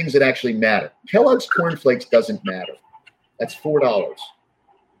talking about things that actually matter. Kellogg's Corn Flakes doesn't matter. That's $4.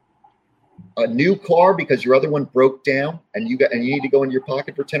 a new car because your other one broke down, and you need to go in your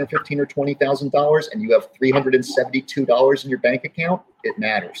pocket for $10 or $15 or $20,000, and you have $372 in your bank account, it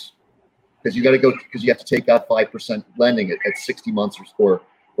matters because you have to take out 5% lending at 60 months or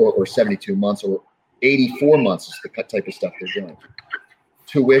 72 months or 84 months is the type of stuff they're doing.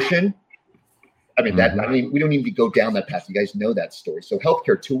 Tuition. I mean, we don't need to go down that path. You guys know that story. So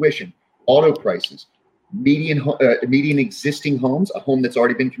healthcare, tuition, auto prices, median existing homes, a home that's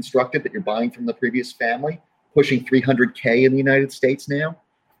already been constructed that you're buying from the previous family, pushing $300K in the United States now.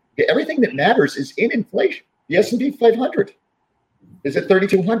 Everything that matters is in inflation. The S&P 500 is at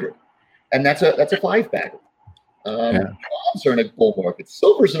 3,200, and that's a 5-bagger. Bonds are in a bull market.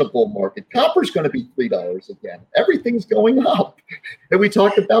 Silver's in a bull market. Copper's going to be $3 again. Everything's going up. And we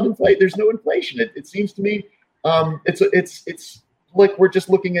talked about inflation. There's no inflation. It seems to me it's like we're just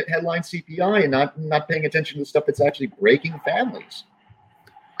looking at headline CPI and not paying attention to the stuff that's actually breaking families.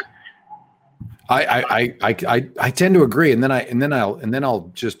 I tend to agree, and then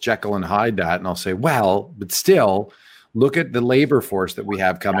I'll just Jekyll and Hyde that, and I'll say, well, but still, look at the labor force that we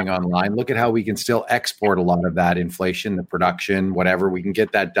have coming online. Look at how we can still export a lot of that inflation, the production, whatever. We can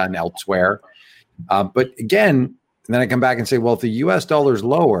get that done elsewhere. But again, and then I come back and say, well, if the U.S. dollar is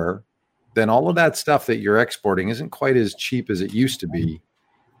lower, then all of that stuff that you're exporting isn't quite as cheap as it used to be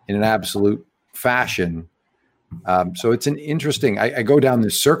in an absolute fashion. So it's an interesting. I go down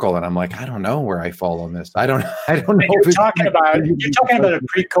this circle and I'm like, I don't know where I fall on this. I don't know. You're talking about a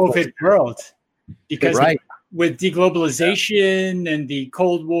pre-COVID world because with deglobalization and the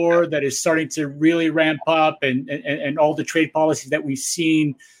Cold War that is starting to really ramp up, and all the trade policies that we've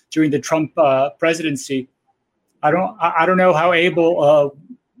seen during the Trump presidency, I don't know how able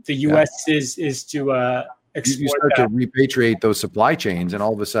the U.S. is to export. You start to repatriate those supply chains, and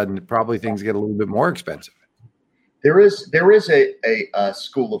all of a sudden, probably things get a little bit more expensive. There is a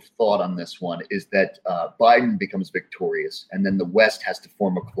school of thought on this one, is that Biden becomes victorious, and then the West has to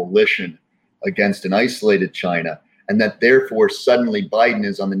form a coalition against an isolated China, and that therefore suddenly Biden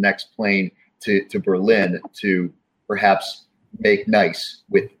is on the next plane to Berlin to perhaps make nice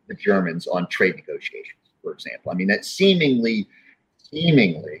with the Germans on trade negotiations, for example. I mean, that seemingly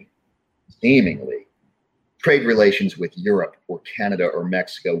trade relations with Europe or Canada or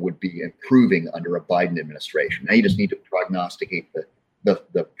Mexico would be improving under a Biden administration. Now you just need to prognosticate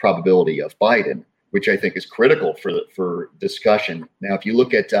the probability of Biden, which I think is critical for discussion. Now, if you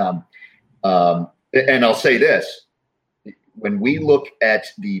look at, and I'll say this, when we look at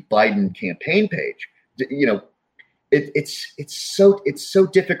the Biden campaign page, it's so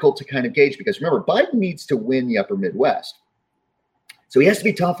difficult to kind of gauge, because remember, Biden needs to win the upper Midwest. So he has to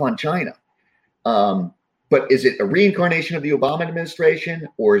be tough on China. But is it a reincarnation of the Obama administration,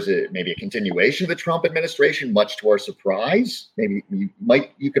 or is it maybe a continuation of the Trump administration, much to our surprise? Maybe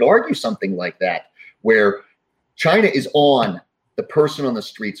you could argue something like that, where China is on the person on the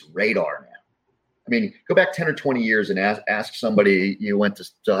street's radar now. I mean, go back 10 or 20 years and ask somebody you went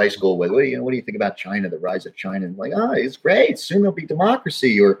to high school with, what do you think about China, the rise of China? And like, it's great. Soon there'll be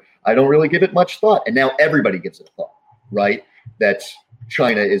democracy, or I don't really give it much thought. And now everybody gives it a thought, right? That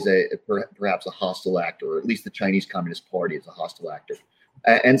China is perhaps a hostile actor, or at least the Chinese Communist Party is a hostile actor.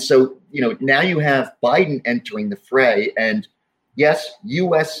 And so, now you have Biden entering the fray. And yes,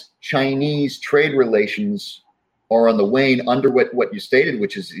 U.S.-Chinese trade relations are on the wane under what you stated,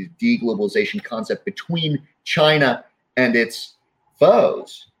 which is the deglobalization concept between China and its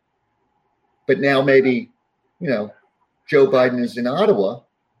foes. But now maybe, Joe Biden is in Ottawa,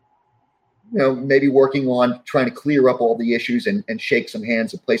 maybe working on trying to clear up all the issues and shake some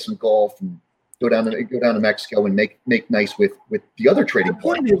hands and play some golf and go down to Mexico and make nice with the other trading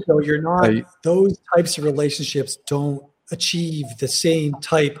partners. The point is, though, you're not, those types of relationships don't achieve the same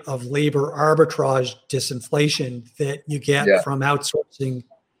type of labor arbitrage disinflation that you get from outsourcing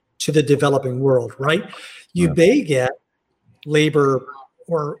to the developing world, right? You may get labor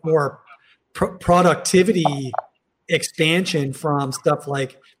or productivity expansion from stuff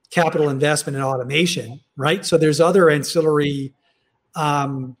like capital investment and automation, right? So there's other ancillary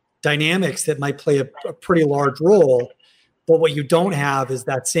dynamics that might play a pretty large role. But what you don't have is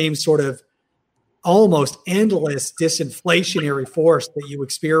that same sort of almost endless disinflationary force that you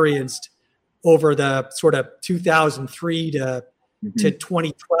experienced over the sort of 2003 to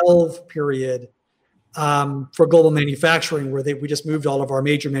 2012 period for global manufacturing, where we just moved all of our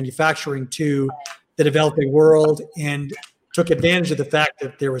major manufacturing to the developing world and took advantage of the fact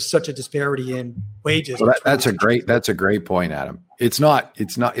that there was such a disparity in wages. Well, that's a great point, Adam. It's not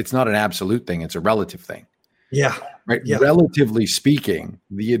an absolute thing. It's a relative thing. Yeah. Right. Yeah. Relatively speaking,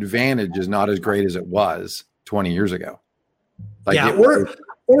 the advantage is not as great as it was 20 years ago. Or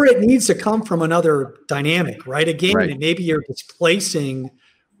or it needs to come from another dynamic, right? Again, Right. maybe you're displacing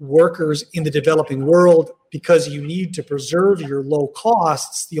workers in the developing world because you need to preserve your low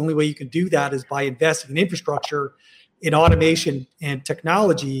costs. The only way you can do that is by investing in infrastructure, in automation and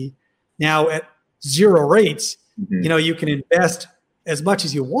technology. Now at zero rates, you can invest as much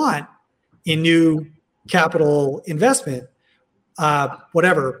as you want in new capital investment,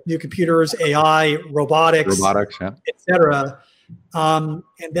 whatever, new computers, AI, robotics, Yeah. et cetera. And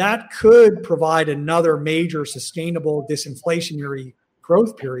that could provide another major sustainable disinflationary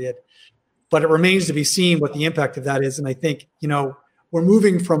growth period, but it remains to be seen what the impact of that is. And I think, we're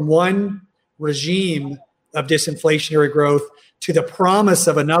moving from one regime of disinflationary growth to the promise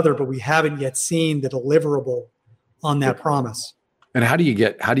of another, but we haven't yet seen the deliverable on that promise. And how do you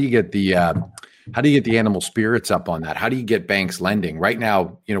get the animal spirits up on that? How do you get banks lending? Right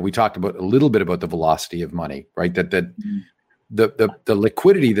now, we talked about a little bit about the velocity of money, right? That the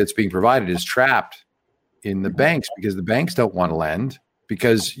liquidity that's being provided is trapped in the banks because the banks don't want to lend,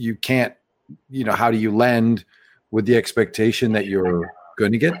 because you can't, how do you lend with the expectation that you're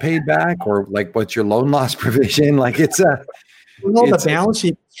going to get paid back, or like, what's your loan loss provision? Like all the balance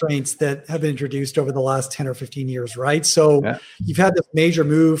sheet constraints that have been introduced over the last 10 or 15 years, right? So You've had this major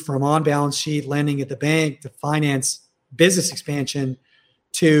move from on-balance sheet lending at the bank to finance business expansion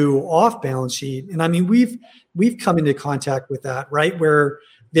to off-balance sheet. And I mean, we've come into contact with that, right? Where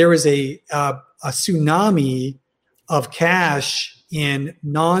there is a tsunami of cash in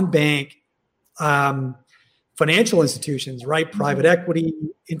non-bank financial institutions, right? Private equity,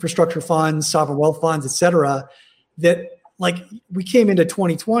 infrastructure funds, sovereign wealth funds, et cetera, that like we came into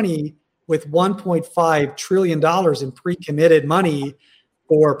 2020 with $1.5 trillion in pre-committed money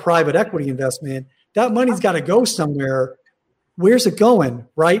for private equity investment. That money's got to go somewhere. Where's it going,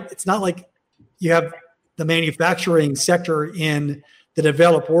 right? It's not like you have the manufacturing sector in the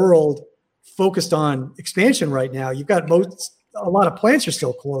developed world focused on expansion right now. You've got a lot of plants are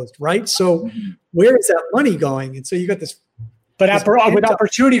still closed, right? So where is that money going? And so you got this. But with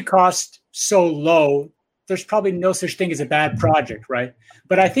opportunity cost so low, there's probably no such thing as a bad project, right?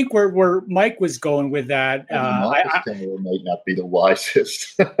 But I think where Mike was going with that, might not be the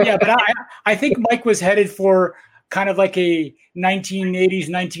wisest. Yeah, but I think Mike was headed for kind of like a 1980s,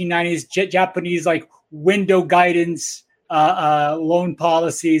 1990s Japanese like window guidance loan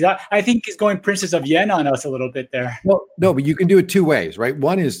policies. I think he's going Princess of Yen on us a little bit there. Well, no, but you can do it two ways, right?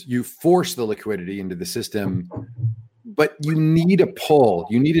 One is you force the liquidity into the system, but you need a pull,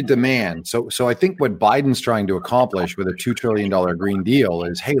 you need a demand. So I think what Biden's trying to accomplish with a $2 trillion Green Deal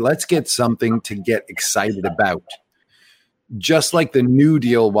is, hey, let's get something to get excited about. Just like the New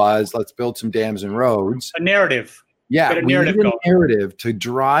Deal was, let's build some dams and roads. A narrative. Yeah, we need a narrative to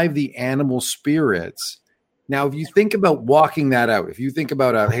drive the animal spirits. Now, if you think about walking that out, if you think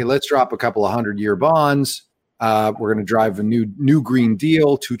about, hey, let's drop a couple of 100-year bonds, we're going to drive a new Green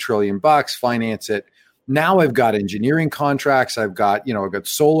Deal, $2 trillion, finance it. Now I've got engineering contracts. I've got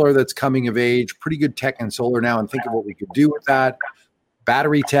solar that's coming of age, pretty good tech in solar now, and think of what we could do with that.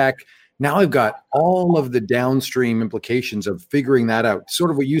 Battery tech. Now I've got all of the downstream implications of figuring that out.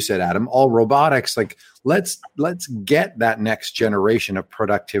 Sort of what you said, Adam, all robotics. Like let's get that next generation of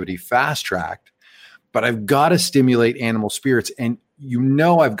productivity fast-tracked. But I've got to stimulate animal spirits. And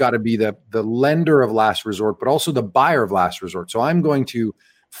I've got to be the lender of last resort, but also the buyer of last resort. So I'm going to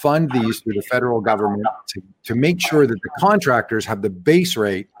fund these through the federal government to make sure that the contractors have the base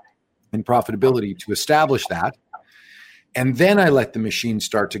rate and profitability to establish that. And then I let the machines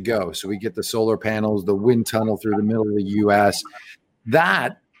start to go. So we get the solar panels, the wind tunnel through the middle of the U.S.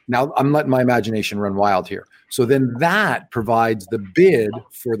 Now I'm letting my imagination run wild here. So then that provides the bid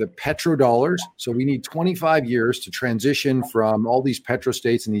for the petrodollars. So we need 25 years to transition from all these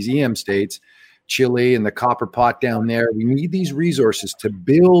petrostates and these EM states, Chile and the copper pot down there. We need these resources to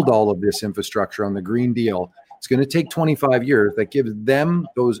build all of this infrastructure on the Green Deal. It's going to take 25 years. That gives them,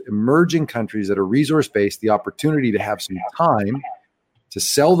 those emerging countries that are resource-based, the opportunity to have some time to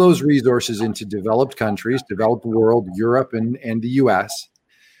sell those resources into developed countries, developed world, Europe and the US.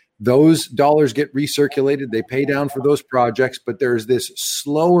 Those dollars get recirculated. They pay down for those projects, but there's this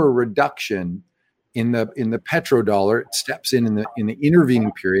slower reduction in the petrodollar. It steps in the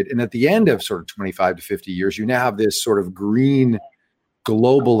intervening period, and at the end of sort of 25 to 50 years, you now have this sort of green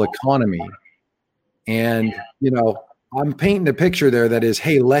global economy. And I'm painting a picture there that is,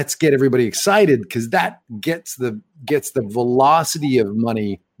 hey, let's get everybody excited because that gets the velocity of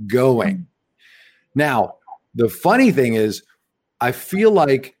money going. Now, the funny thing is, I feel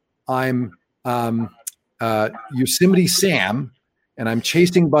like I'm Yosemite Sam, and I'm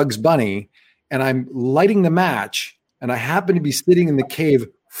chasing Bugs Bunny, and I'm lighting the match, and I happen to be sitting in the cave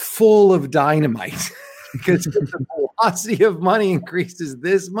full of dynamite because the velocity of money increases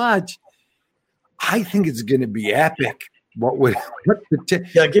this much. I think it's going to be epic. Give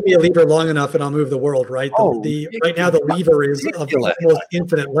me a lever long enough and I'll move the world, right? Right now the lever is of almost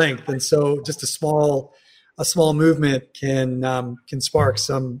infinite length, and so just a small movement can spark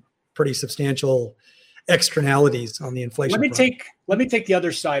some pretty substantial externalities on the inflation. Let me take the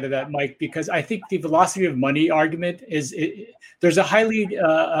other side of that, Mike, because I think the velocity of money argument there's a highly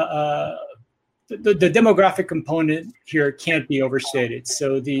the demographic component here can't be overstated.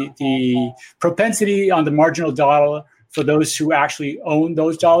 So the propensity on the marginal dollar for those who actually own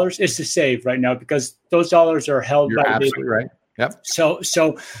those dollars is to save right now, because those dollars are held You're by absolutely right. Yep.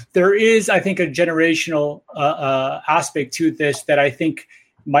 So there is, I think, a generational aspect to this that I think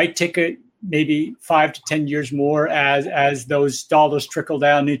might take maybe 5 to 10 years more as those dollars trickle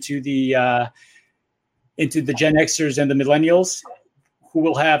down into the Gen Xers and the millennials, who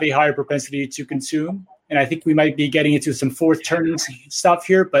will have a higher propensity to consume. And I think we might be getting into some fourth turning stuff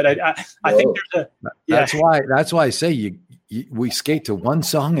here, but I think there's That's why I say we skate to one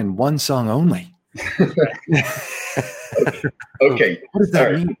song and one song only. Okay. What does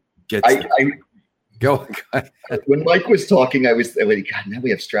that mean? Go. When Mike was talking, I was like, God, now we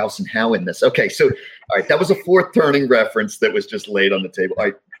have Strauss and Howe in this. Okay, so all right, that was a fourth turning reference that was just laid on the table. All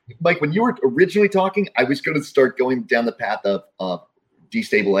right, Mike, when you were originally talking, I was going to start going down the path of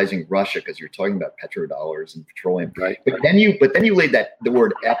destabilizing Russia, because you're talking about petrodollars and petroleum. Right. But then you laid the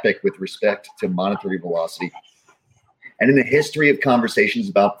word epic with respect to monetary velocity. And in the history of conversations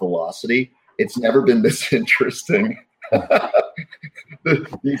about velocity, it's never been this interesting.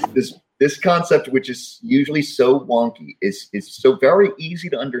 This concept, which is usually so wonky, is so very easy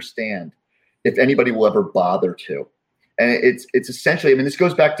to understand if anybody will ever bother to. And it's essentially, I mean, this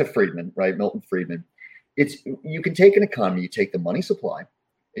goes back to Friedman, right? Milton Friedman. You can take an economy, you take the money supply, and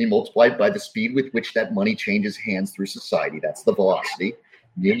you multiply it by the speed with which that money changes hands through society. That's the velocity.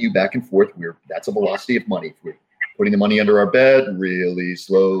 Me and you back and forth, that's a velocity of money. If we're putting the money under our bed, really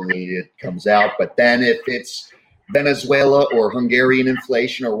slowly it comes out. But then if it's Venezuela or Hungarian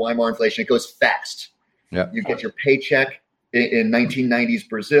inflation or Weimar inflation, it goes fast. Yeah. You get your paycheck in 1990s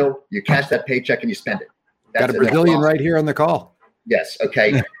Brazil, you cash that paycheck and you spend it. Got a Brazilian right here on the call. Yes.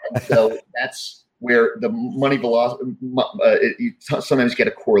 Okay. So that's where the money velocity, you sometimes get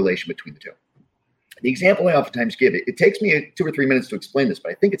a correlation between the two. The example I oftentimes give, it takes me 2 or 3 minutes to explain this,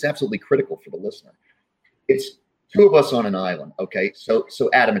 but I think it's absolutely critical for the listener. It's two of us on an island. Okay. So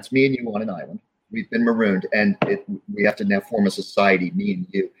Adam, it's me and you on an island. We've been marooned, and we have to now form a society, me and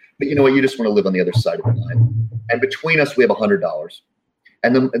you. But you know what? You just want to live on the other side of the island. And between us, we have $100.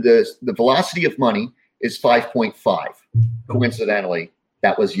 And the velocity of money is 5.5. Coincidentally,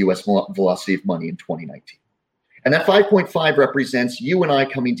 that was U.S. velocity of money in 2019. And that 5.5 represents you and I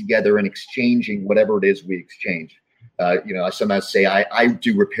coming together and exchanging whatever it is we exchange. I sometimes say I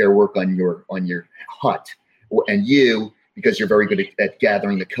do repair work on your hut, and you, because you're very good at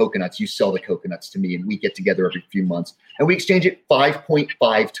gathering the coconuts, you sell the coconuts to me, and we get together every few months and we exchange it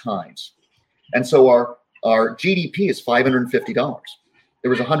 5.5 times. And so our GDP is $550. There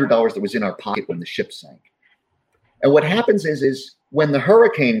was $100 that was in our pocket when the ship sank. And what happens is when the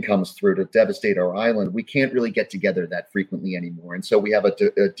hurricane comes through to devastate our island, we can't really get together that frequently anymore. And so we have a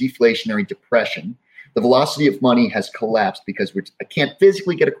deflationary depression. The velocity of money has collapsed because I can't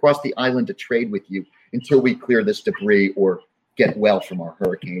physically get across the island to trade with you until we clear this debris or get well from our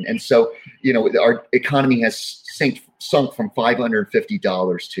hurricane. And so, our economy has sunk from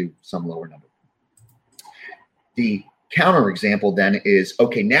 $550 to some lower number. The counterexample then is,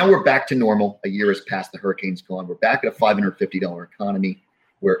 okay, now we're back to normal. A year has passed, the hurricane's gone. We're back at a $550 economy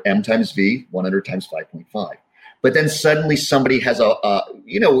where M times V, 100 times 5.5. But then suddenly somebody has like a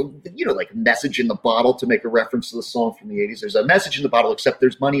message in the bottle, to make a reference to the song from the 80s. There's a message in the bottle, except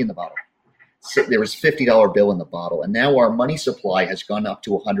there's money in the bottle. So there was $50 bill in the bottle, and now our money supply has gone up to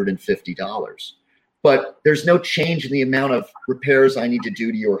 $150. But there's no change in the amount of repairs I need to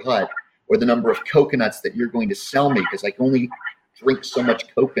do to your hut or the number of coconuts that you're going to sell me, because I can only drink so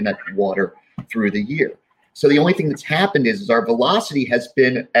much coconut water through the year. So the only thing that's happened is our velocity has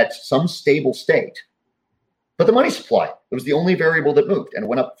been at some stable state. But the money supply was the only variable that moved, and it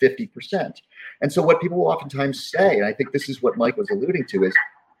went up 50%. And so what people will oftentimes say, and I think this is what Mike was alluding to, is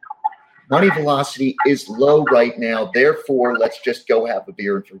money velocity is low right now, therefore let's just go have a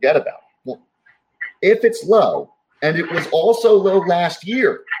beer and forget about it. Well, if it's low, and it was also low last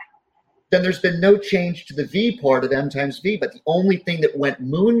year, then there's been no change to the V part of M times V, but the only thing that went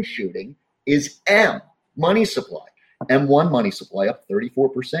moon shooting is M, money supply. M1 money supply up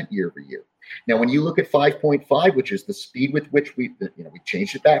 34% year over year. Now, when you look at 5.5, which is the speed with which we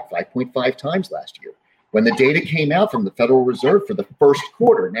changed it back 5.5 times last year, when the data came out from the Federal Reserve for the first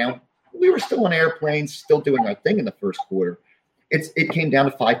quarter. Now, we were still on airplanes, still doing our thing in the first quarter. It came down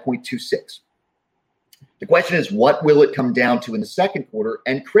to 5.26. The question is, what will it come down to in the second quarter?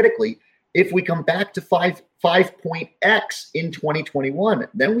 And critically, if we come back to 5.x in 2021,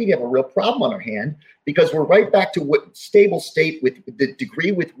 then we have a real problem on our hand, because we're right back to what stable state with the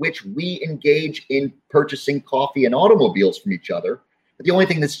degree with which we engage in purchasing coffee and automobiles from each other. But the only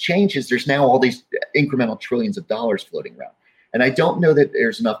thing that's changed is there's now all these incremental trillions of dollars floating around. And I don't know that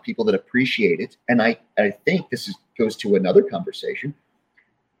there's enough people that appreciate it. And I think goes to another conversation.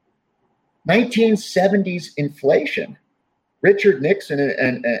 1970s inflation. Richard Nixon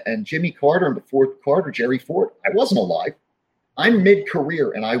and Jimmy Carter, and before Carter, Jerry Ford. I wasn't alive. I'm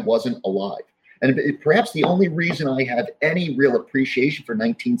mid-career and I wasn't alive. And perhaps the only reason I have any real appreciation for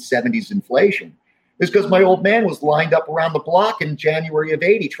 1970s inflation is because my old man was lined up around the block in January of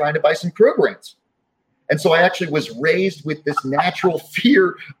 80 trying to buy some Krugerrands. And so I actually was raised with this natural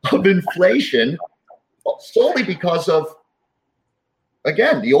fear of inflation solely because of,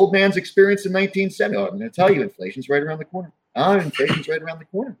 again, the old man's experience in 1970. Oh, I'm going to tell you, inflation's right around the corner. Inflation's right around the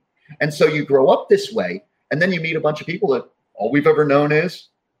corner. And so you grow up this way, and then you meet a bunch of people that all we've ever known is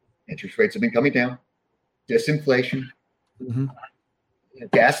interest rates have been coming down, disinflation. Mm-hmm.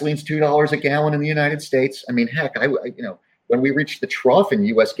 Gasoline's $2 a gallon in the United States. I mean, heck, when we reached the trough in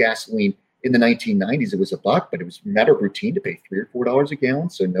U.S. gasoline in the 1990s, it was $1, but it was a matter of routine to pay $3 or4 a gallon,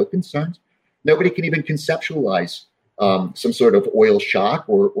 so no concerns. Nobody can even conceptualize some sort of oil shock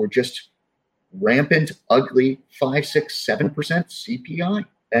or just rampant, ugly 5, 6, 7% CPI.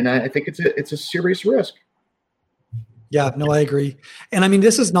 And I think it's a serious risk. Yeah, no, I agree. And I mean,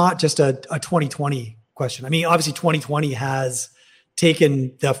 this is not just a 2020 question. I mean, obviously 2020 has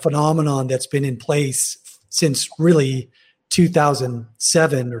taken the phenomenon that's been in place since really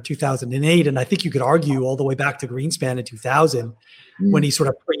 2007 or 2008. And I think you could argue all the way back to Greenspan in 2000 when he sort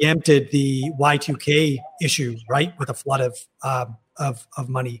of preempted the Y2K issue, right, with a flood of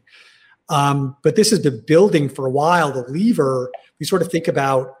money. But this has been building for a while. The lever, we sort of think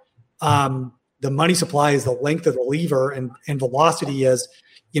about the money supply is the length of the lever, and velocity is,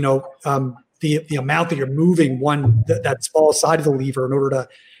 the amount that you're moving that small side of the lever in order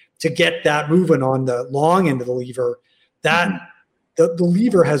to get that moving on the long end of the lever. That the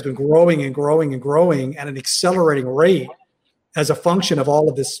lever has been growing and growing and growing at an accelerating rate as a function of all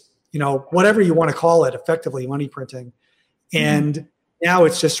of this, whatever you want to call it, effectively money printing. And now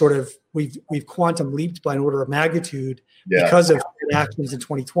it's just sort of we've quantum leaped by an order of magnitude because of actions in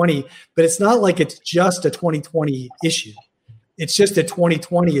 2020. But it's not like it's just a 2020 issue. It's just that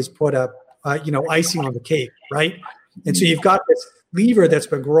 2020 has put icing on the cake, right? And so you've got this lever that's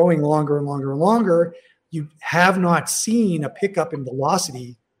been growing longer and longer and longer. You have not seen a pickup in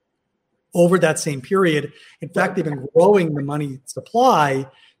velocity over that same period. In fact, they've been growing the money supply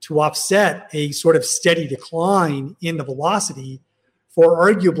to offset a sort of steady decline in the velocity for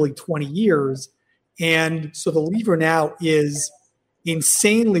arguably 20 years. And so the lever now is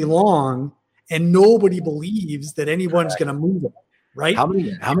insanely long, and nobody believes that anyone's going to move it, right? How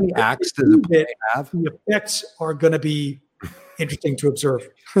many acts does a play have? The effects are going to be interesting to observe.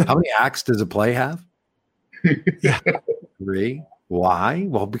 How many acts does a play have? 3. Why?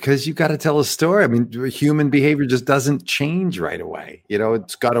 Well, because you got to tell a story. I mean, human behavior just doesn't change right away.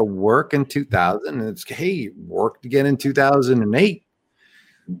 It's got to work in 2000, and it worked again in 2008.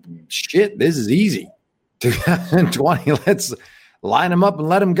 Shit, this is easy. 2020, let's line them up and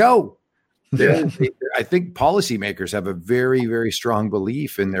let them go. I think policymakers have a very, very strong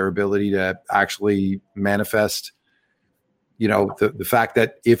belief in their ability to actually manifest, the fact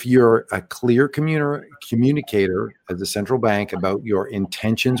that if you're a clear communicator as a central bank about your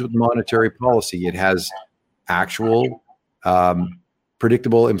intentions with monetary policy, it has actual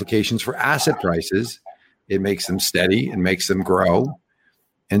predictable implications for asset prices. It makes them steady and makes them grow.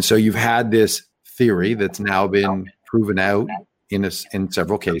 And so you've had this theory that's now been proven out in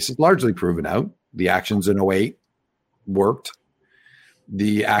several cases, largely proven out. The actions in 2008 worked.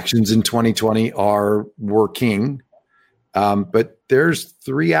 The actions in 2020 are working. But there's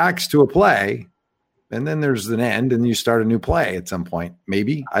 3 acts to a play, and then there's an end, and you start a new play at some point.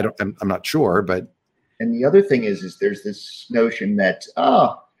 Maybe I'm not sure, but. And the other thing is there's this notion that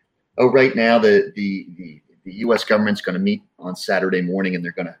right now the U.S. government's going to meet on Saturday morning, and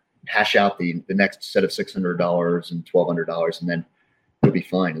they're going to hash out the next set of $600 and $1,200, and then it'll be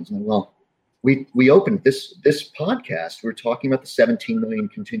fine. And well, we opened this podcast. We're talking about the 17 million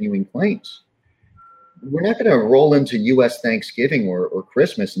continuing claims. we're not going to roll into U.S. Thanksgiving or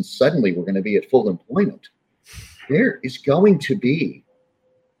Christmas and suddenly we're going to be at full employment. There is going to be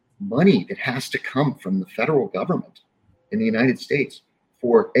money that has to come from the federal government in the United States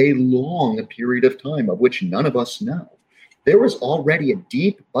for a long period of time, of which none of us know. There was already a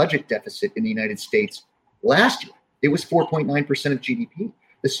deep budget deficit in the United States last year. It was 4.9% of GDP.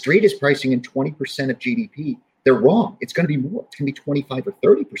 The street is pricing in 20% of GDP. They're wrong. It's going to be more. It's going to be 25 or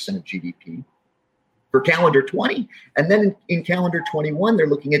 30% of GDP for calendar 20. And then in calendar 21, they're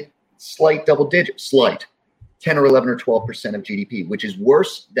looking at slight double digits, slight 10 or 11 or 12% of GDP, which is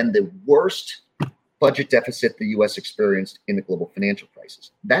worse than the worst budget deficit the U.S. experienced in the global financial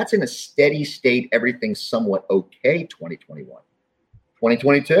crisis. That's in a steady state, everything's somewhat okay 2021.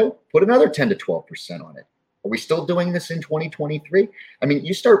 2022, put another 10 to 12% on it. Are we still doing this in 2023? I mean,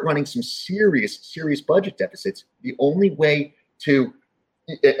 you start running some serious budget deficits. The only way to,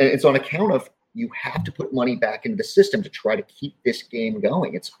 it's on account of you have to put money back into the system to try to keep this game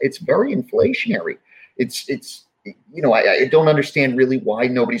going. It's very inflationary. It's I don't understand really why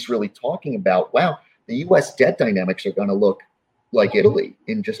nobody's really talking about, wow, the U.S. debt dynamics are going to look like Italy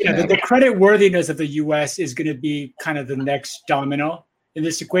in just the credit worthiness of the U.S. is going to be kind of the next domino in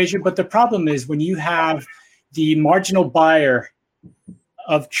this equation. But the problem is when you have the marginal buyer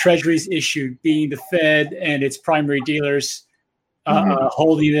of treasuries issued being the Fed and its primary dealers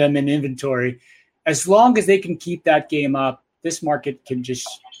holding them in inventory, as long as they can keep that game up, this market can just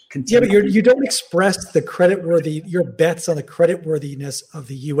continue. Yeah, but you don't express your bets on the creditworthiness of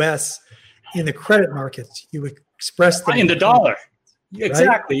the U.S. in the credit markets. You express them in the dollar. Right?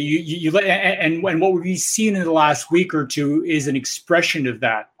 Exactly. You and what we've seen in the last week or two is an expression of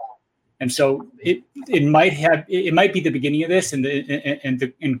that. And so it might be the beginning of this,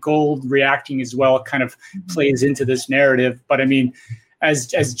 and gold reacting as well kind of plays into this narrative. But I mean, as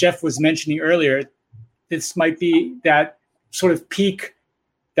Jeff was mentioning earlier, this might be that sort of peak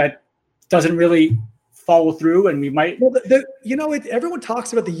that doesn't really follow through, and we might. Well, everyone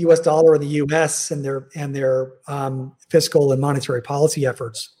talks about the U.S. dollar and the U.S. and their fiscal and monetary policy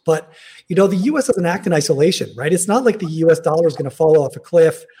efforts, but the U.S. doesn't act in isolation, right? It's not like the U.S. dollar is going to fall off a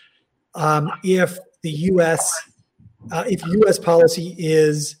cliff if U.S. policy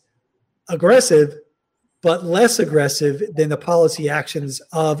is aggressive, but less aggressive than the policy actions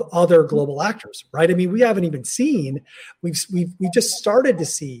of other global actors, right? I mean, we haven't even seen. We've just started to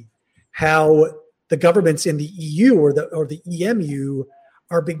see how the governments in the EU or the EMU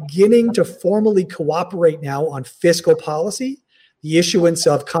are beginning to formally cooperate now on fiscal policy, the issuance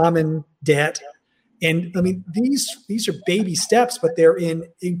of common debt. And I mean, these are baby steps, but they're in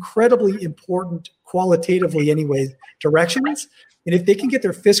incredibly important, qualitatively anyway, directions. And if they can get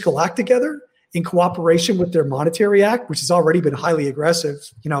their fiscal act together in cooperation with their monetary act, which has already been highly aggressive,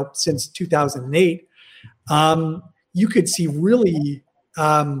 since 2008, you could see really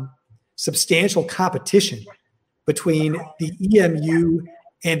substantial competition between the EMU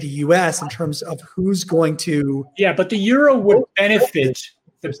and the U.S. in terms of who's going to. Yeah, but the euro would benefit.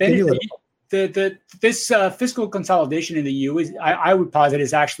 This fiscal consolidation in the EU is, I would posit,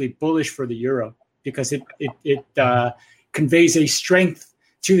 is actually bullish for the euro because it conveys a strength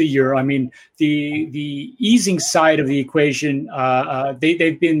to the euro. I mean, the easing side of the equation,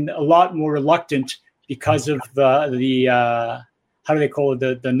 they've been a lot more reluctant because of the how do they call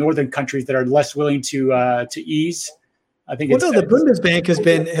it, the northern countries that are less willing to ease. I think the Bundesbank has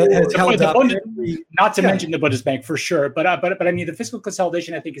held up. Not to mention the Bundesbank for sure, but I mean the fiscal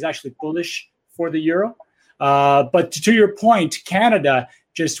consolidation I think is actually bullish for the euro. But to your point, Canada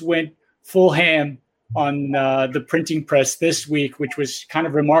just went full ham on the printing press this week, which was kind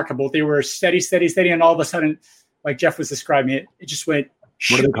of remarkable. They were steady, and all of a sudden, like Jeff was describing it, it just went.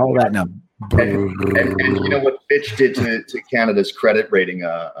 What do they call that now? And you know what Fitch did to Canada's credit rating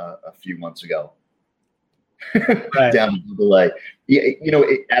a few months ago? Right. Down to AA.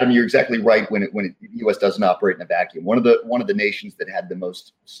 Adam, you're exactly right. When the U.S. doesn't operate in a vacuum, one of the nations that had the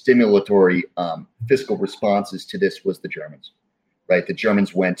most stimulatory fiscal responses to this was the Germans. Right, the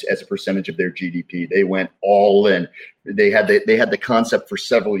Germans went as a percentage of their GDP. They went all in. They had the concept for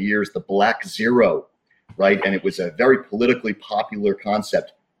several years, the black zero, right, and it was a very politically popular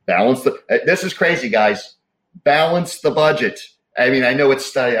concept. This is crazy, guys. Balance the budget. I mean, I know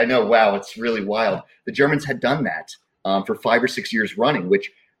wow, it's really wild. The Germans had done that for 5 or 6 years running,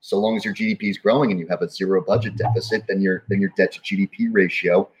 which so long as your GDP is growing and you have a zero budget deficit, then your debt to GDP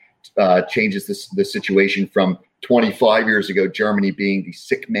ratio changes the situation from 25 years ago, Germany being the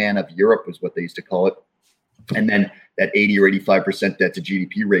sick man of Europe was what they used to call it. And then that 80 or 85% debt to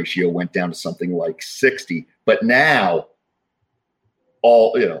GDP ratio went down to something like 60. But now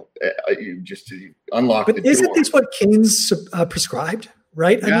all, you just unlock the door. But isn't this what Keynes prescribed,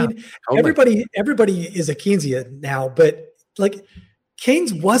 right? Yeah, I mean, everybody is a Keynesian now, but like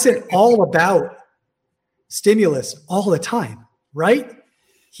Keynes wasn't all about stimulus all the time, right?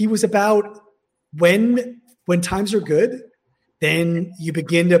 He was about when times are good, then you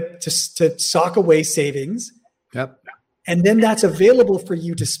begin to sock away savings. Yep. And then that's available for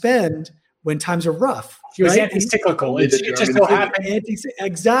you to spend when times are rough. He was right? anti-cyclical. It just so happened.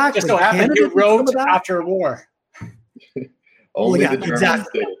 Exactly. Just so happened he wrote after a war. Only the Germans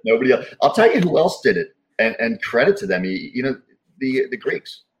did it. Nobody else. I'll tell you who else did it, and credit to them. The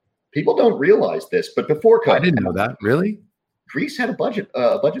Greeks. People don't realize this, but before COVID, I didn't know that. Really? Greece had a budget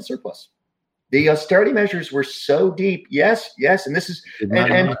surplus. The austerity measures were so deep. Yes, and this is and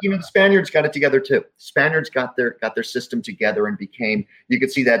the Spaniards got it together too. Spaniards got their system together and became. You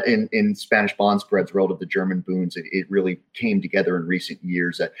could see that in Spanish bond spreads relative to German boons. It really came together in recent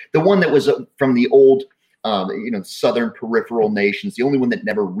years. The one that was from the old, southern peripheral nations. The only one that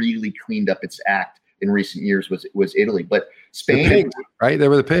never really cleaned up its act in recent years was Italy. But Spain, the pigs, right? They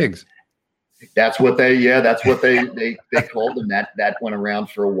were the pigs. That's what they called them. That went around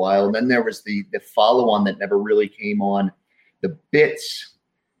for a while. And then there was the follow-on that never really came on, the BITs.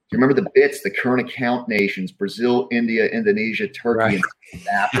 Do you remember the BITs, the current account nations, Brazil, India, Indonesia, Turkey, and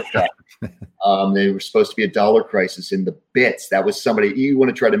Africa? They were supposed to be a dollar crisis in the BITs. That was somebody, you want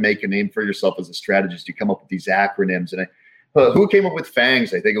to try to make a name for yourself as a strategist, you come up with these acronyms. And who came up with FANGs?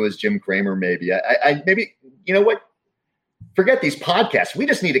 I think it was Jim Cramer, maybe. I maybe, you know what? Forget these podcasts. We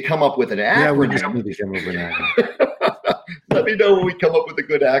just need to come up with an acronym. Yeah, we just need to come up with an acronym. Let me know when we come up with a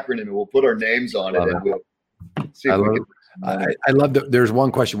good acronym, and we'll put our names on it. And we'll see if we can. I love that. There's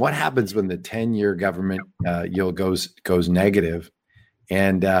one question. What happens when the 10-year government yield goes negative?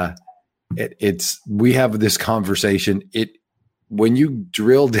 And we have this conversation. When you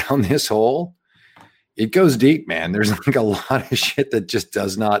drill down this hole, it goes deep, man. There's like a lot of shit that just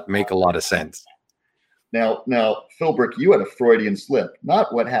does not make a lot of sense. Now, Philbrick, you had a Freudian slip.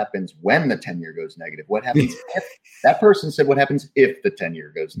 Not what happens when the 10-year goes negative. What happens if that person said? What happens if the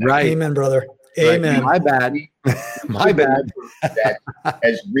 10-year goes negative? Right. Amen, brother. Amen. Right. My bad. That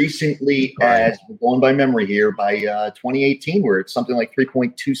as recently as, we're going by memory here, by 2018, where it's something like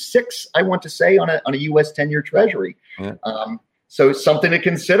 3.26, I want to say, on a U.S. 10-year Treasury. Yeah. So something to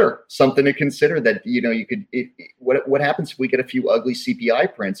consider. That you could. What happens if we get a few ugly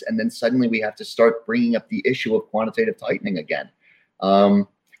CPI prints, and then suddenly we have to start bringing up the issue of quantitative tightening again?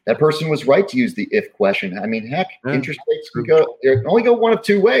 That person was right to use the if question. I mean, heck, interest rates can only go one of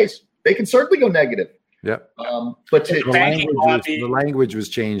two ways. They can certainly go negative. Yep. But the language was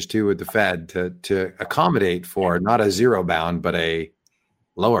changed too with the Fed to accommodate for not a zero bound but a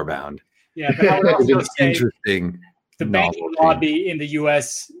lower bound. Yeah, but I would also say interesting. The banking lobby in the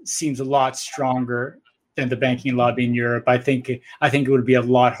U.S. seems a lot stronger than the banking lobby in Europe. I think it would be a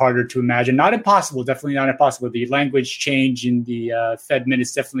lot harder to imagine. Not impossible, definitely not impossible. The language change in the Fed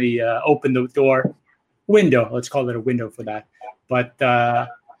minutes definitely opened the window. Let's call it a window for that. But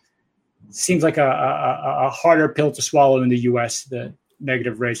seems like a harder pill to swallow in the U.S. The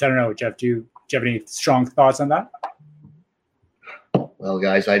negative rates. I don't know, Jeff. Do you have any strong thoughts on that? Well,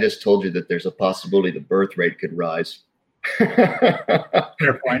 guys, I just told you that there's a possibility the birth rate could rise.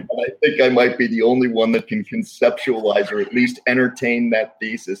 Fair point. I think I might be the only one that can conceptualize or at least entertain that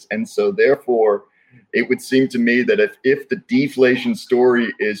thesis. And so therefore, it would seem to me that if the deflation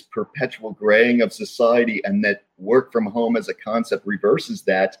story is perpetual graying of society and that work from home as a concept reverses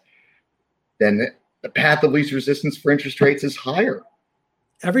that, then the path of least resistance for interest rates is higher.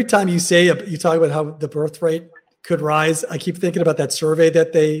 Every time you talk about how the birth rate could rise, I keep thinking about that survey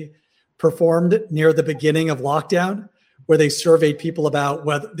that they performed near the beginning of lockdown, where they surveyed people about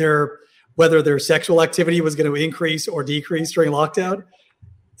whether their sexual activity was going to increase or decrease during lockdown.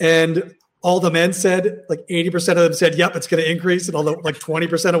 And all the men said, like 80% of them said, yep, it's going to increase. And although like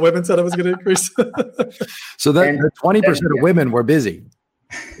 20% of women said it was going to increase. So that 20% of women were busy.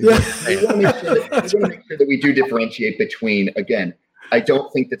 Yeah. I want to make sure that we do differentiate between, again, I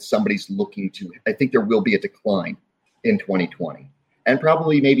don't think that somebody's I think there will be a decline in 2020 and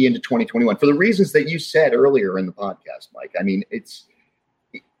probably maybe into 2021 for the reasons that you said earlier in the podcast, Mike. I mean, it's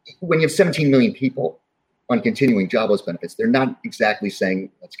when you have 17 million people on continuing jobless benefits, they're not exactly saying,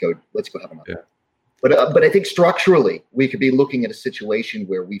 let's go have another. Yeah. But I think structurally we could be looking at a situation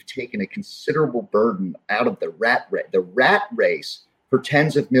where we've taken a considerable burden out of the rat race. The rat race for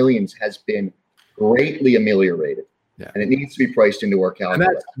tens of millions has been greatly ameliorated. Yeah. And it needs to be priced into our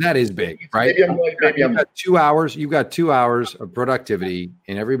calculus. That is big, right? You've got 2 hours of productivity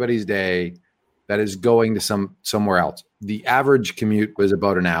in everybody's day that is going to somewhere else. The average commute was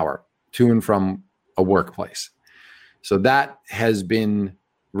about an hour to and from a workplace. So that has been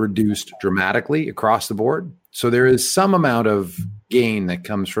reduced dramatically across the board. So there is some amount of gain that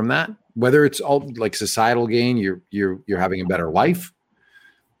comes from that, whether it's all like societal gain, you're having a better life,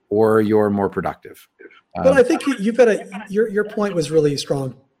 or you're more productive. But I think you've got your point was really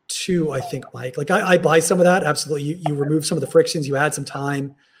strong too, I think, Mike. Like I buy some of that. Absolutely. You remove some of the frictions, you add some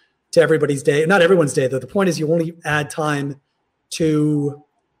time to everybody's day. Not everyone's day, though. The point is you only add time to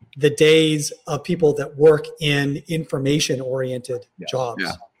the days of people that work in information-oriented jobs,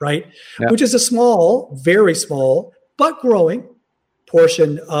 right? Yeah. Which is a small, very small, but growing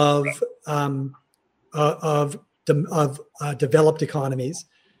portion of developed economies.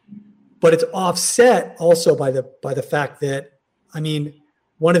 But it's offset also by the fact that, I mean,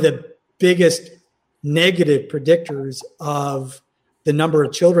 one of the biggest negative predictors of the number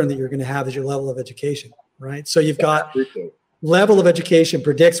of children that you're going to have is your level of education, right? So you've got level of education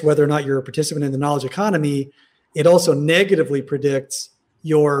predicts whether or not you're a participant in the knowledge economy. It also negatively predicts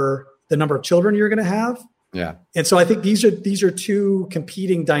the number of children you're going to have. Yeah. And so I think these are two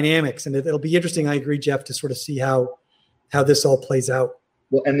competing dynamics, and it'll be interesting. I agree, Jeff, to sort of see how this all plays out.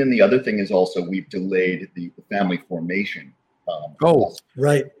 Well, and then the other thing is also we've delayed the family formation.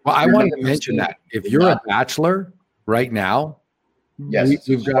 Right. Well, I wanted to mention that if you're a bachelor right now,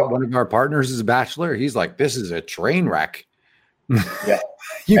 we've got one of our partners is a bachelor. He's like, this is a train wreck. Yeah.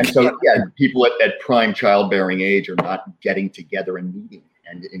 People at prime childbearing age are not getting together and meeting.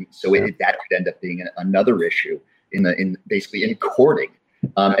 And so that could end up being another issue in courting.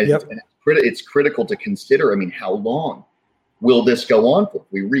 It's critical to consider. I mean, how long will this go on for?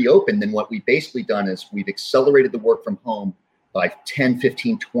 If we reopen, then what we've basically done is we've accelerated the work from home by 10,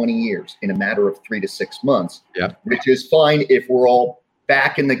 15, 20 years in a matter of 3 to 6 months, which is fine if we're all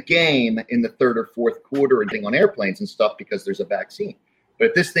back in the game in the third or fourth quarter and being on airplanes and stuff because there's a vaccine. But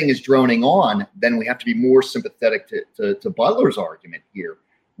if this thing is droning on, then we have to be more sympathetic to Butler's argument here,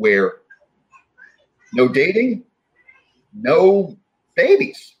 where no dating, no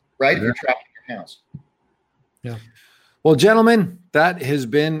babies, right? If you're trapped in your house. Yeah. Well, gentlemen, that has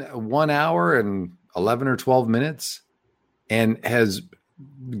been 1 hour and 11 or 12 minutes and has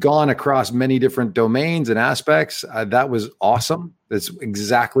gone across many different domains and aspects. That was awesome. That's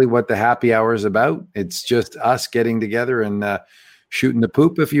exactly what the happy hour is about. It's just us getting together and shooting the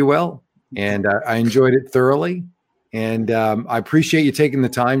poop, if you will. And I enjoyed it thoroughly. And I appreciate you taking the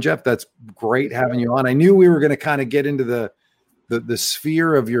time, Jeff. That's great having you on. I knew we were going to kind of get into the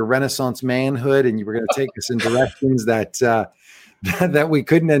sphere of your Renaissance manhood, and you were going to take us in directions that we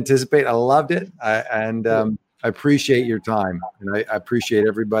couldn't anticipate. I loved it. I appreciate your time, and I appreciate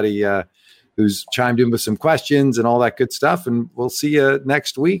everybody who's chimed in with some questions and all that good stuff. And we'll see you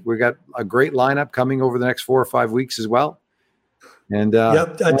next week. We got a great lineup coming over the next 4 or 5 weeks as well. And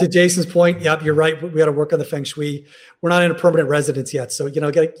to Jason's point, you're right. We got to work on the feng shui. We're not in a permanent residence yet, so you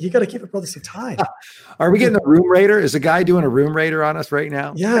got to give it probably some time. Are we getting a room raider? Is a guy doing a room raider on us right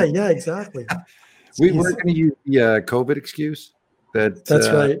now? Yeah, exactly. We're going to use the COVID excuse. That's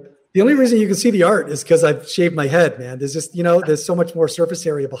right. The only reason you can see the art is because I've shaved my head, man. There's just, there's so much more surface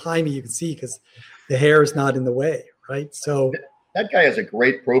area behind me you can see because the hair is not in the way, right? So that guy has a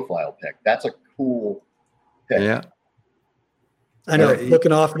great profile pic. That's a cool pic. Yeah. I know,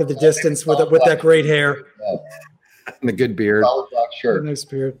 looking off into the distance with that great hair. And the good beard. Solid black shirt. Nice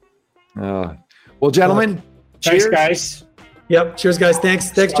beard. Well, gentlemen, cheers, guys. Yep. Cheers, guys.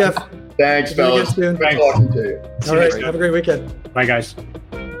 Thanks, Jeff. Thanks, fellas. Good talking to you. All right. Have a great weekend. Bye, guys.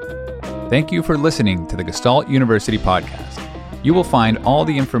 Thank you for listening to the Gestalt University podcast. You will find all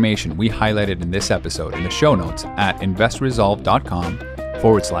the information we highlighted in this episode in the show notes at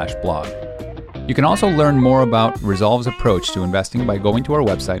investresolve.com/blog. You can also learn more about ReSolve's approach to investing by going to our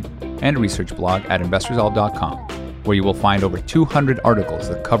website and research blog at investresolve.com, where you will find over 200 articles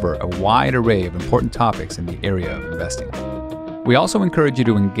that cover a wide array of important topics in the area of investing. We also encourage you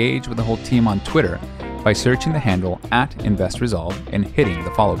to engage with the whole team on Twitter by searching the handle @InvestResolve and hitting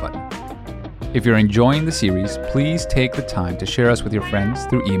the follow button. If you're enjoying the series, please take the time to share us with your friends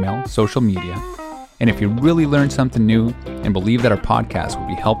through email, social media, and if you really learned something new and believe that our podcast would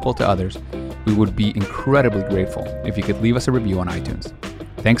be helpful to others, we would be incredibly grateful if you could leave us a review on iTunes.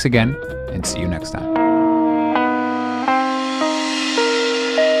 Thanks again, and see you next time.